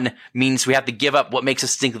one means we have to give up what makes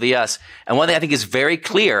us distinctly us. And one thing I think is very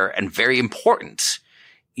clear and very important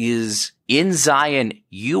is in Zion,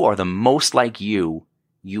 you are the most like you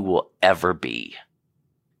will ever be.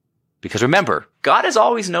 Because remember, God has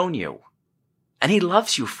always known you, and he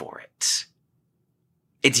loves you for it.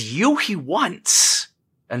 It's you he wants.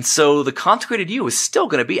 And so the consecrated you is still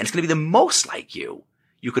going to be, and it's going to be the most like you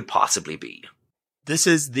could possibly be. This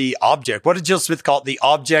is the object. What did Jill Smith call it? The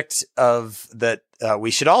object of that we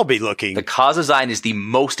should all be looking. The cause of Zion is the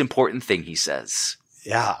most important thing, he says.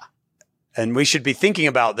 Yeah. And we should be thinking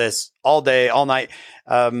about this all day, all night.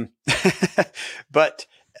 But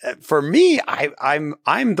for me, I'm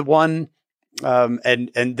the one,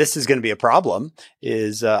 and this is going to be a problem,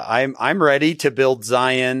 is I'm ready to build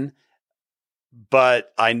Zion,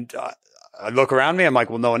 but I look around me, I'm like,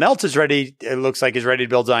 well, no one else is ready. It looks like is ready to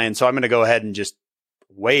build Zion. So I'm going to go ahead and just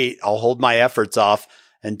wait. I'll hold my efforts off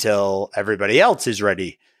until everybody else is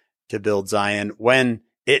ready to build Zion, when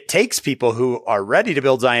it takes people who are ready to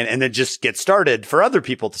build Zion and then just get started for other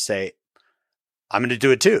people to say, I'm going to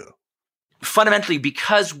do it too. Fundamentally,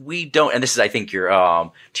 because we don't, and this is, I think, your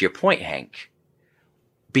to your point, Hank,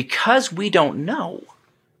 because we don't know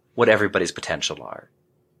what everybody's potential are.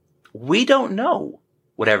 We don't know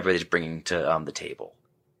what everybody's bringing to the table.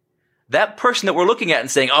 That person that we're looking at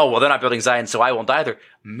and saying, oh, well, they're not building Zion, so I won't either.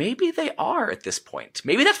 Maybe they are at this point.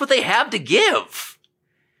 Maybe that's what they have to give.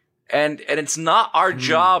 And it's not our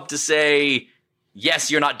job to say, yes,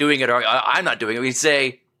 you're not doing it, or I'm not doing it. We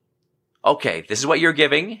say, okay, this is what you're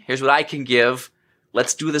giving. Here's what I can give.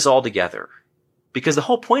 Let's do this all together. Because the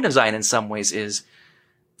whole point of Zion in some ways is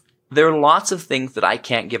there are lots of things that I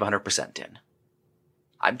can't give 100% in.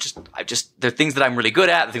 There are things that I'm really good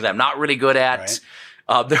at, the things that I'm not really good at.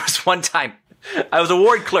 Right. There was one time I was a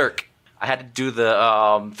ward clerk. I had to do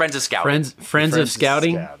the Friends of Scouting. Friends of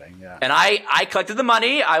Scouting? Yeah. And I collected the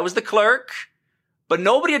money. I was the clerk. But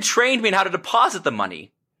nobody had trained me in how to deposit the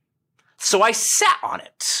money. So I sat on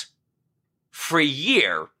it for a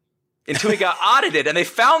year until we got audited, and they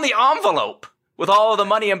found the envelope with all of the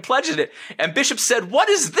money and pledged it. And Bishop said, "What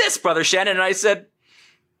is this, Brother Shannon?" And I said,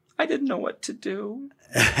 "I didn't know what to do."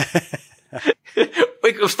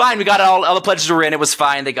 It was fine. We got all the pledges were in. It was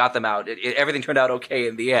fine. They got them out. Everything turned out okay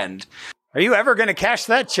in the end. Are you ever going to cash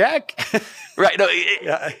that check? Right. No.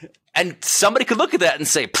 And somebody could look at that and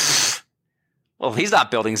say, well, he's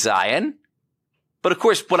not building Zion. But of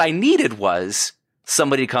course, what I needed was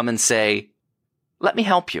somebody to come and say, let me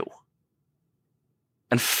help you.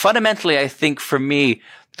 And fundamentally, I think for me,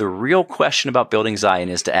 the real question about building Zion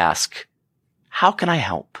is to ask, how can I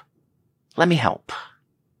help? Let me help.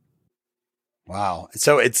 Wow.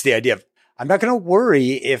 So it's the idea of, I'm not going to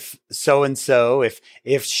worry if so-and-so,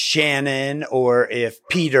 if Shannon or if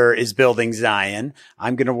Peter is building Zion.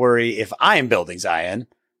 I'm going to worry if I am building Zion,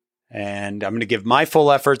 and I'm going to give my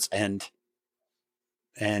full efforts and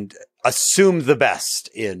assume the best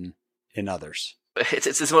in others. It's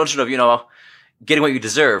this notion of, getting what you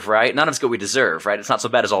deserve, right? None of us get what we deserve, right? It's not so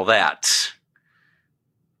bad as all that.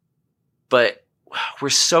 But we're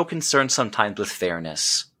so concerned sometimes with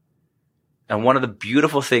fairness. And one of the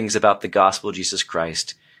beautiful things about the gospel of Jesus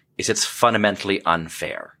Christ is it's fundamentally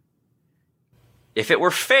unfair. If it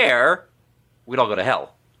were fair, we'd all go to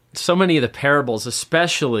hell. So many of the parables,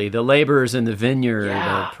 especially the laborers in the vineyard,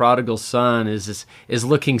 the prodigal son, is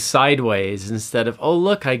looking sideways instead of, oh,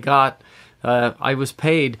 look, I was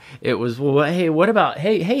paid. It was, well, hey, what about,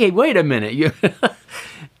 hey, wait a minute.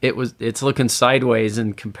 It's looking sideways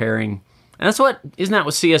and comparing. And isn't that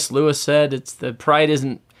what C.S. Lewis said? It's the pride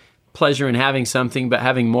isn't pleasure in having something, but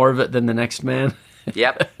having more of it than the next man.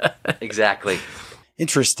 Yep, exactly.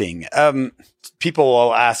 Interesting. People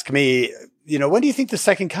will ask me, when do you think the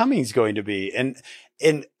second coming is going to be?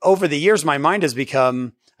 And over the years, my mind has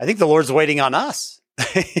become, I think the Lord's waiting on us.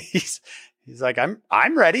 He's like,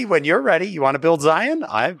 I'm ready when you're ready. You want to build Zion?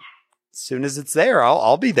 As soon as it's there,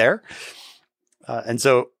 I'll be there. And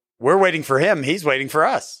so we're waiting for him. He's waiting for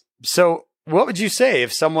us. So what would you say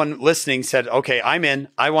if someone listening said, okay, I'm in,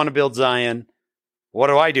 I want to build Zion. What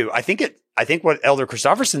do? I think what Elder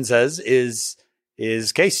Christofferson says is,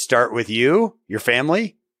 okay, start with you, your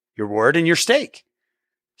family, your word, and your stake.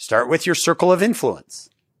 Start with your circle of influence.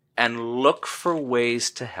 And look for ways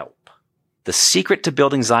to help. The secret to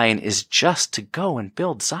building Zion is just to go and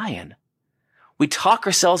build Zion. We talk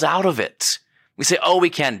ourselves out of it. We say, oh, we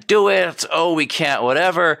can't do it. Oh, we can't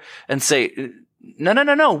whatever. And say,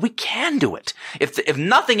 no, we can do it. If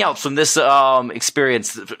nothing else from this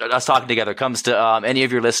experience, us talking together, comes to any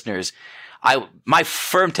of your listeners, my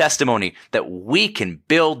firm testimony that we can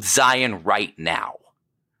build Zion right now.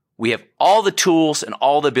 We have all the tools and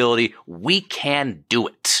all the ability. We can do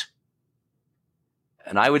it.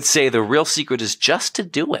 And I would say the real secret is just to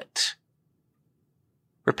do it.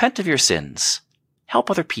 Repent of your sins.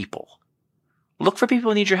 Help other people. Look for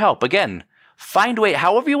people who need your help. Again, find a way,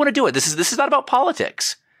 however you want to do it. This is not about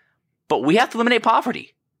politics, but we have to eliminate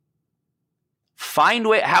poverty. Find a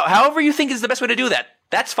way, however you think is the best way to do that.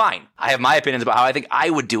 That's fine. I have my opinions about how I think I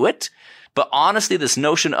would do it. But honestly, this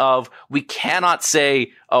notion of we cannot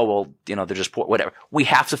say, oh, well, they're just poor, whatever. We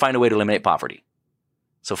have to find a way to eliminate poverty.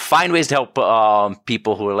 So find ways to help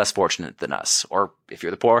people who are less fortunate than us. Or if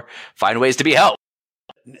you're the poor, find ways to be helped.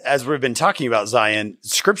 As we've been talking about Zion,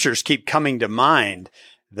 scriptures keep coming to mind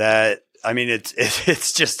that, I mean,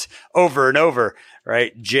 it's just over and over,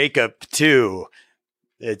 right? Jacob 2.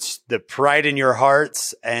 It's the pride in your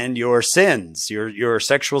hearts and your sins, your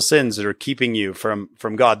sexual sins that are keeping you from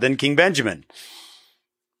God. Then King Benjamin,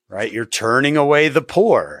 right? You're turning away the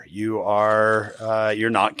poor. You're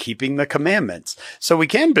not keeping the commandments. So we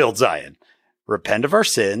can build Zion, repent of our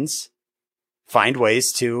sins, find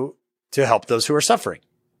ways to help those who are suffering.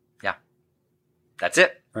 Yeah, that's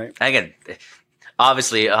it. Right. Again,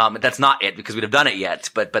 obviously, that's not it because we'd have done it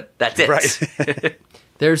yet, but that's it. Right.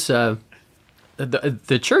 There's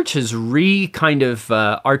the church has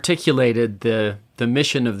articulated the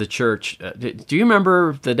mission of the church. Do you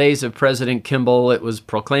remember the days of President Kimball? It was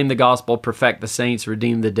proclaim the gospel, perfect the saints,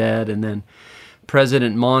 redeem the dead. And then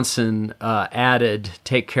President Monson added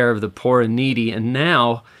take care of the poor and needy. And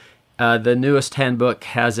now the newest handbook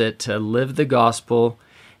has it live the gospel,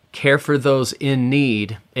 care for those in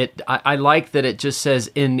need. I like that it just says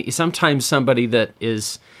sometimes somebody that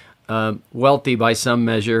is wealthy by some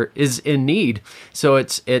measure is in need. So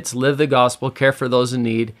it's live the gospel, care for those in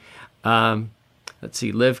need.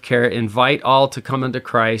 Live, care, invite all to come unto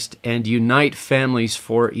Christ, and unite families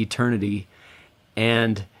for eternity.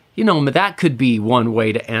 And, that could be one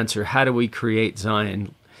way to answer. How do we create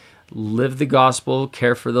Zion? Live the gospel,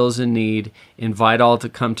 care for those in need, invite all to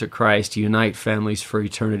come to Christ, unite families for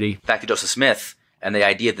eternity. Back to Joseph Smith and the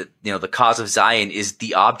idea that, the cause of Zion is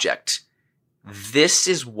the object. This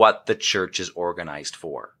is what the church is organized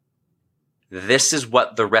for. This is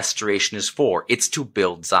what the restoration is for. It's to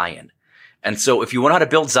build Zion. And so if you want to know how to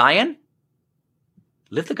build Zion,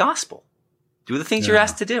 live the gospel. Do the things you're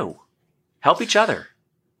asked to do. Help each other.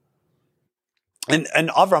 And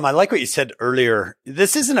Avram, I like what you said earlier.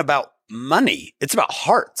 This isn't about money. It's about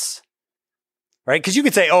hearts, right? Because you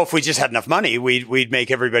could say, oh, if we just had enough money, we'd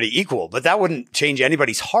make everybody equal. But that wouldn't change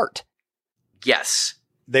anybody's heart. Yes.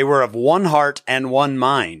 They were of one heart and one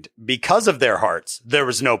mind. Because of their hearts, there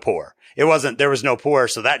was no poor. There was no poor,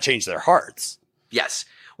 so that changed their hearts. Yes.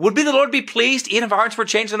 Would the Lord be pleased even if our hearts were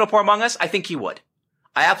changed and no poor among us? I think he would.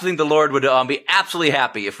 I absolutely think the Lord would be absolutely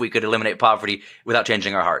happy if we could eliminate poverty without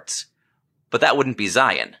changing our hearts. But that wouldn't be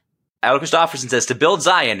Zion. Elder Christofferson says to build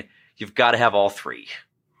Zion, you've got to have all three.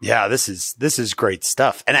 Yeah, this is great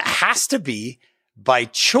stuff. And it has to be by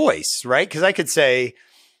choice, right? Because I could say,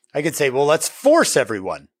 well, let's force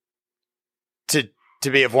everyone to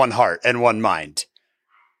be of one heart and one mind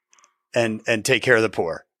and take care of the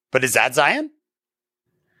poor. But is that Zion?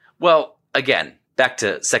 Well, again, back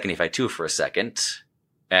to 2 Nephi 2 for a second,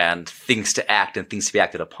 and things to act and things to be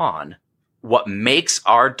acted upon. What makes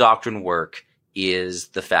our doctrine work is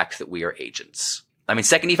the fact that we are agents. I mean,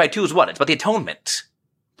 2 Nephi 2 is what? It's about the atonement.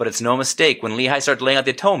 But it's no mistake. When Lehi started laying out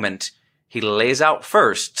the atonement, he lays out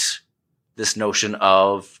first this notion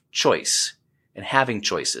of choice and having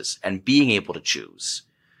choices and being able to choose.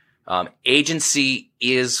 Agency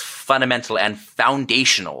is fundamental and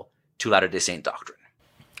foundational to Latter-day Saint doctrine.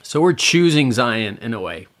 So we're choosing Zion in a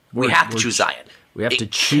way. We have to choose Zion. We have to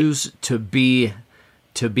choose to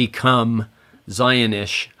become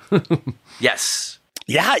Zionish. Yes.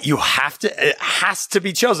 Yeah, you have to. It has to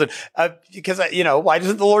be chosen. Because, why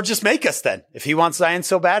doesn't the Lord just make us then? If he wants Zion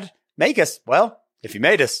so bad, make us. Well, if he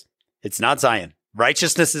made us, it's not Zion.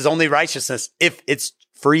 Righteousness is only righteousness if it's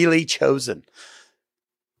freely chosen.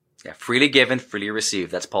 Yeah, freely given, freely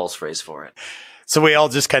received. That's Paul's phrase for it. So we all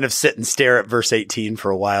just kind of sit and stare at verse 18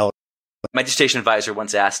 for a while. My dissertation advisor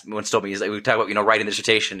once told me, he's like, we talk about, writing the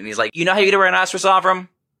dissertation, and he's like, you know how you get a rhinoceros, Avram?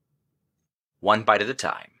 One bite at a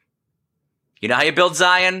time. You know how you build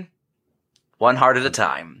Zion? One heart at a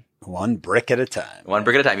time. One brick at a time. One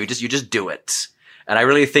brick at a time. You just do it. And I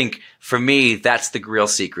really think, for me, that's the real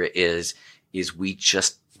secret is we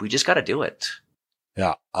just got to do it.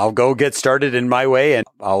 Yeah. I'll go get started in my way, and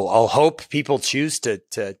I'll hope people choose to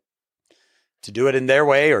do it in their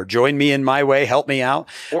way or join me in my way, help me out.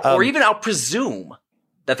 Or even I'll presume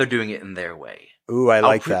that they're doing it in their way. Ooh, I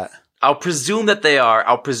like that. I'll presume that they are.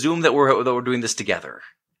 I'll presume that we're doing this together.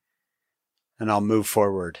 And I'll move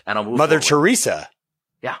forward. Mother Teresa.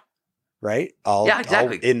 Yeah. Right?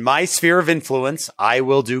 Exactly. In my sphere of influence, I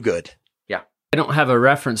will do good. Yeah. I don't have a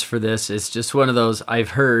reference for this. It's just one of those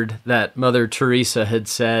I've heard that Mother Teresa had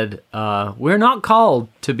said, we're not called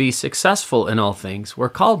to be successful in all things. We're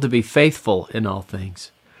called to be faithful in all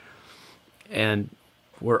things. And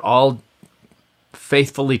we're all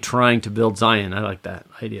faithfully trying to build Zion. I like that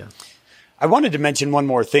idea. I wanted to mention one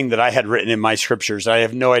more thing that I had written in my scriptures. I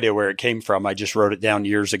have no idea where it came from. I just wrote it down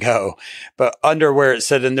years ago. But under where it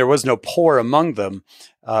said, and there was no poor among them,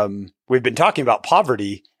 we've been talking about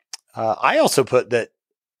poverty. I also put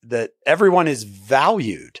that everyone is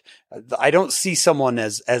valued. I don't see someone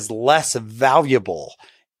as less valuable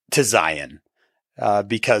to Zion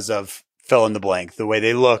because of fill in the blank, the way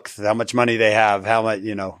they look, how much money they have, how much,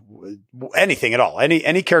 anything at all,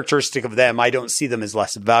 any characteristic of them. I don't see them as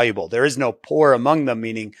less valuable. There is no poor among them,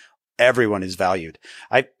 meaning everyone is valued.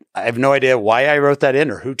 I have no idea why I wrote that in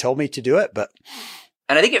or who told me to do it,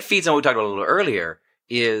 and I think it feeds on what we talked about a little earlier.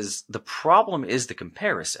 Is the problem is the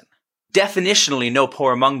comparison. Definitionally, no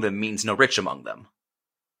poor among them means no rich among them.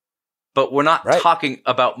 But we're not talking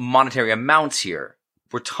about monetary amounts here.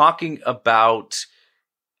 We're talking about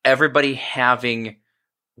everybody having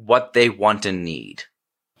what they want and need.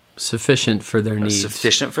 Sufficient for their needs.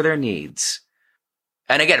 Sufficient for their needs.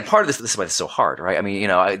 And again, part of this is why it's so hard, right? I mean,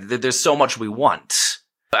 there's so much we want.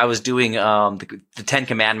 I was doing the 10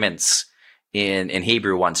 Commandments in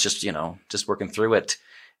Hebrew once, just working through it.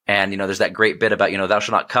 And, there's that great bit about, thou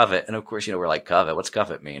shalt not covet. And of course, we're like, covet. What's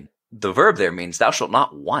covet mean? The verb there means thou shalt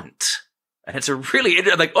not want. And it's I'm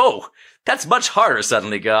like, oh, that's much harder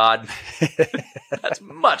suddenly, God. That's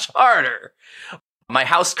much harder. My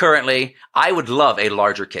house currently, I would love a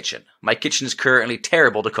larger kitchen. My kitchen is currently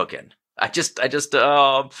terrible to cook in. It's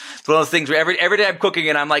one of those things where every day I'm cooking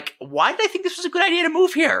and I'm like, why did I think this was a good idea to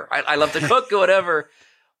move here? I love to cook or whatever,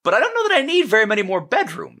 but I don't know that I need very many more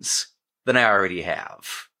bedrooms than I already have.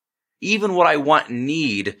 Even what I want and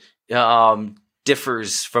need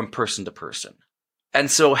differs from person to person. And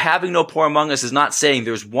so having no poor among us is not saying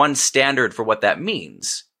there's one standard for what that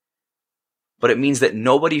means, but it means that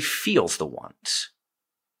nobody feels the want.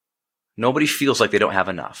 Nobody feels like they don't have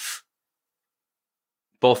enough.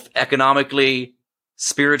 Both economically,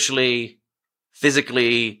 spiritually,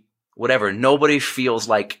 physically, whatever. Nobody feels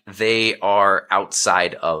like they are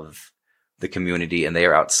outside of the community and they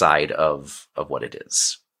are outside of what it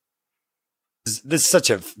is. This is such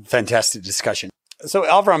a fantastic discussion. So,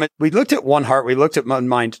 Avram, we looked at one heart, we looked at one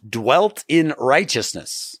mind, dwelt in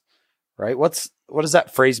righteousness, right? What does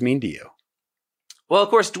that phrase mean to you? Well, of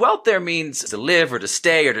course, dwelt there means to live or to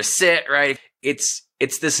stay or to sit, right? It's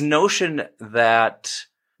this notion that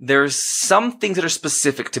there's some things that are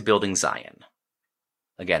specific to building Zion.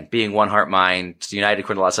 Again, being one heart mind, united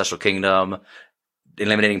according to the law of the celestial kingdom,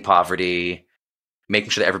 eliminating poverty,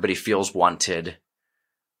 making sure that everybody feels wanted.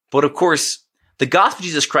 But of course, the gospel of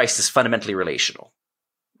Jesus Christ is fundamentally relational.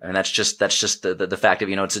 And that's just the fact of,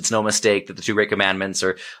 it's no mistake that the two great commandments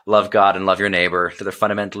are love God and love your neighbor. They're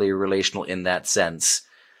fundamentally relational in that sense.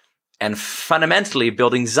 And fundamentally,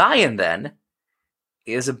 building Zion then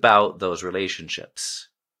is about those relationships.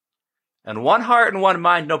 And one heart and one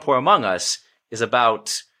mind, no poor among us, is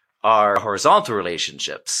about our horizontal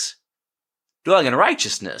relationships. Dwelling in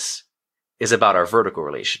righteousness is about our vertical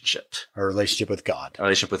relationship. Our relationship with God. Our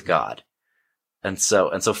relationship with God. And so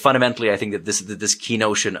fundamentally, I think that this key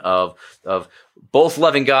notion of both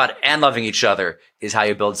loving God and loving each other is how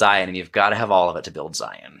you build Zion, and you've got to have all of it to build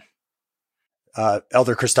Zion.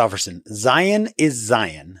 Elder Christofferson, Zion is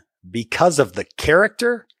Zion because of the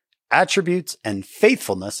character, attributes, and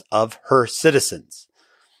faithfulness of her citizens.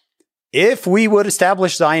 If we would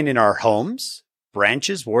establish Zion in our homes,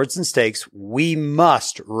 branches, wards, and stakes, we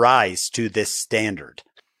must rise to this standard.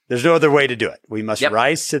 There's no other way to do it. We must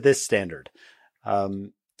rise to this standard.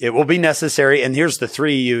 It will be necessary. And here's the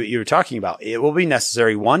three you were talking about. It will be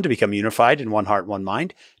necessary, 1, to become unified in one heart, one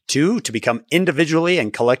mind. 2, to become individually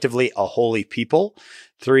and collectively a holy people.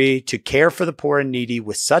 3, to care for the poor and needy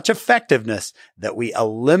with such effectiveness that we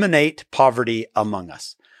eliminate poverty among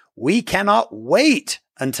us. We cannot wait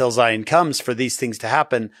until Zion comes for these things to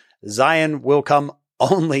happen. Zion will come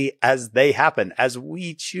only as they happen, as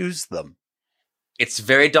we choose them. It's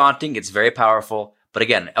very daunting. It's very powerful. But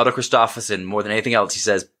again, Elder Christofferson, more than anything else, he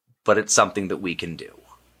says, but it's something that we can do.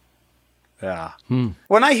 Yeah.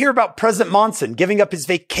 When I hear about President Monson giving up his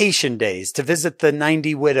vacation days to visit the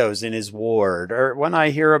 90 widows in his ward, or when I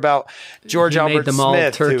hear about George Albert made them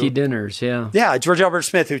Smith, all turkey dinners, yeah, George Albert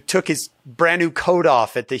Smith, who took his brand new coat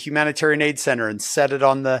off at the Humanitarian Aid Center and set it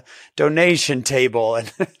on the donation table,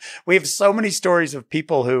 and we have so many stories of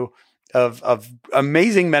people who, of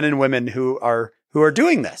amazing men and women who are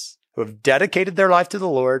doing this, who have dedicated their life to the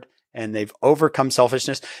Lord. And they've overcome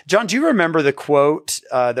selfishness. John, do you remember the quote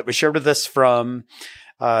that was shared with us from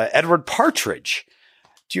Edward Partridge?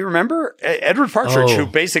 Do you remember? Edward Partridge, who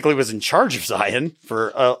basically was in charge of Zion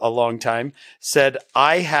for a long time, said,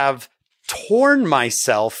 I have torn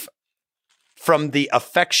myself from the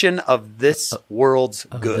affection of this world's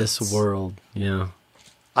goods. This world, yeah.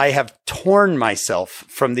 I have torn myself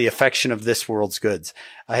from the affection of this world's goods.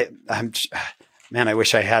 I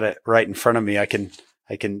wish I had it right in front of me.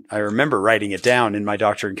 I remember writing it down in my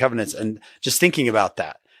Doctrine and Covenants and just thinking about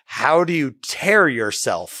that. How do you tear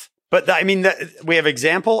yourself? But we have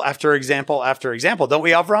example after example after example, don't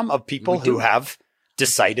we, Avram, of people who have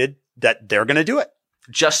decided that they're going to do it?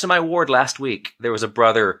 Just in my ward last week, there was a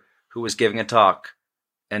brother who was giving a talk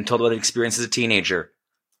and told about an experience as a teenager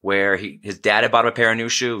where his dad had bought him a pair of new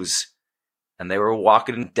shoes, and they were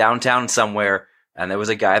walking downtown somewhere, and there was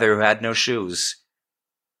a guy there who had no shoes.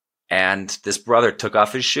 And this brother took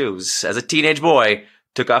off his shoes as a teenage boy,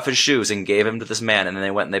 took off his shoes and gave him to this man. And then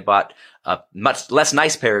they went and they bought a much less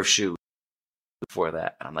nice pair of shoes before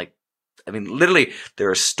that. And I'm like, literally, there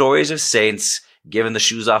are stories of saints giving the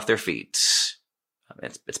shoes off their feet.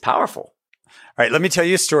 It's powerful. All right, let me tell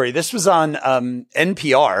you a story. This was on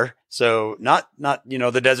NPR. So not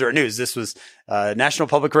the Deseret News. This was National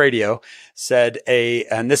Public Radio said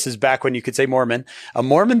and this is back when you could say Mormon, a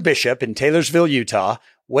Mormon bishop in Taylorsville, Utah,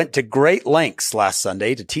 went to great lengths last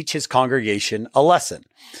Sunday to teach his congregation a lesson.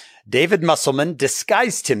 David Musselman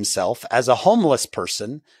disguised himself as a homeless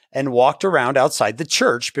person and walked around outside the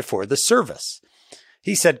church before the service.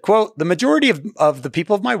 He said, quote, the majority of the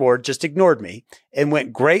people of my ward just ignored me and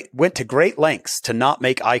went to great lengths to not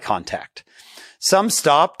make eye contact. Some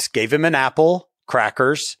stopped, gave him an apple,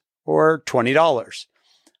 crackers, or $20.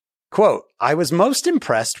 Quote, I was most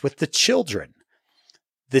impressed with the children.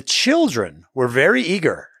 The children were very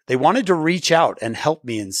eager. They wanted to reach out and help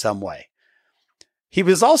me in some way. He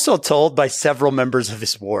was also told by several members of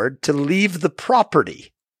his ward to leave the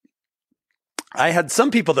property. I had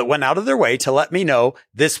some people that went out of their way to let me know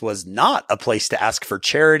this was not a place to ask for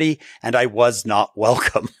charity and I was not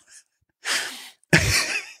welcome.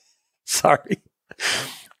 Sorry.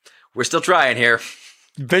 We're still trying here.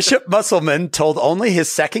 Bishop Musselman told only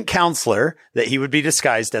his second counselor that he would be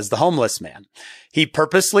disguised as the homeless man. He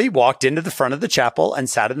purposely walked into the front of the chapel and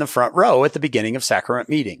sat in the front row at the beginning of sacrament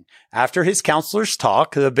meeting. After his counselor's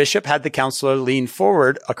talk, the bishop had the counselor lean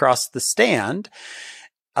forward across the stand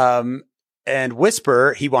and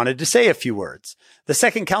whisper he wanted to say a few words. The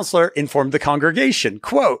second counselor informed the congregation,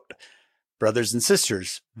 quote, brothers and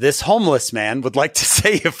sisters, this homeless man would like to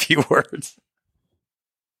say a few words.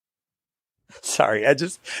 Sorry, I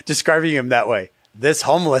just describing him that way. This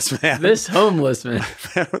homeless man. This homeless man.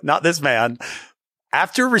 Not this man.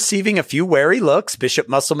 After receiving a few wary looks, Bishop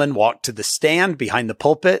Musselman walked to the stand behind the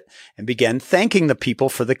pulpit and began thanking the people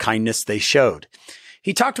for the kindness they showed.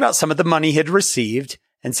 He talked about some of the money he had received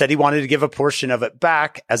and said he wanted to give a portion of it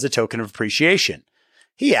back as a token of appreciation.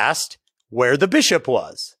 He asked where the bishop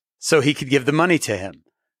was so he could give the money to him.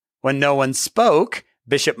 When no one spoke,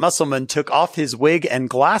 Bishop Musselman took off his wig and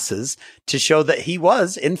glasses to show that he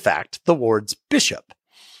was, in fact, the ward's bishop.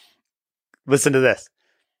 Listen to this.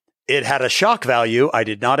 It had a shock value I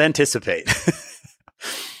did not anticipate.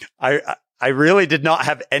 I really did not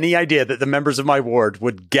have any idea that the members of my ward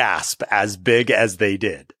would gasp as big as they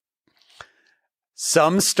did.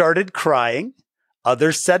 Some started crying.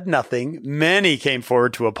 Others said nothing. Many came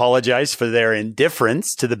forward to apologize for their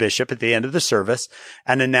indifference to the bishop at the end of the service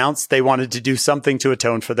and announced they wanted to do something to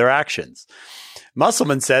atone for their actions.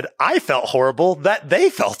 Musselman said, I felt horrible that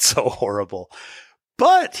they felt so horrible.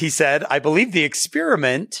 But, he said, I believe the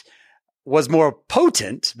experiment was more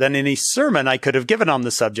potent than any sermon I could have given on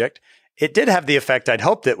the subject. It did have the effect I'd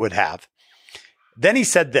hoped it would have. Then he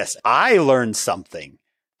said this, I learned something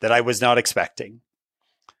that I was not expecting.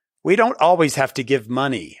 We don't always have to give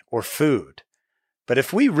money or food. But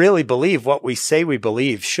if we really believe what we say we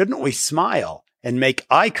believe, shouldn't we smile and make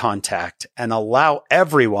eye contact and allow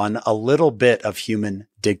everyone a little bit of human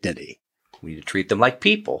dignity? We need to treat them like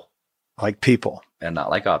people. Like people. And not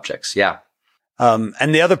like objects. Yeah.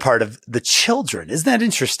 And the other part of the children, isn't that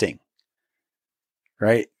interesting?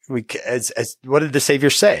 Right? As what did the Savior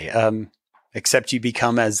say? Except you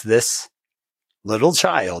become as this little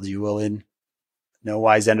child, you will in no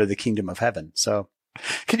wise enter the kingdom of heaven. So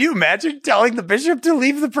can you imagine telling the bishop to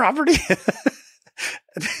leave the property?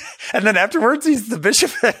 And then afterwards, he's the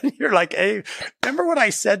bishop, and you're like, hey, remember what I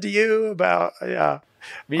said to you about, yeah.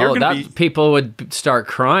 I mean, people would start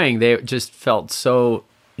crying. They just felt so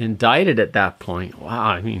indicted at that point. Wow.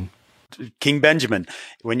 I mean, King Benjamin,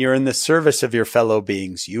 when you're in the service of your fellow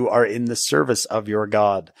beings, you are in the service of your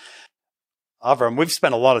God. Avram, we've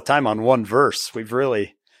spent a lot of time on one verse.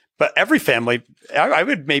 But every family, I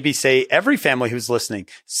would maybe say every family who's listening,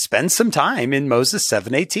 spend some time in Moses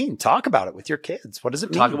 7:18. Talk about it with your kids. What does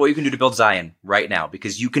it mean? Talk about what you can do to build Zion right now,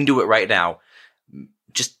 because you can do it right now.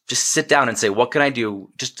 Just sit down and say, what can I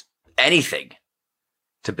do? Just anything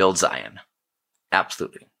to build Zion.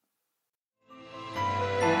 Absolutely.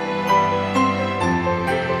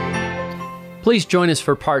 Please join us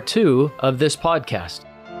for part 2 of this podcast.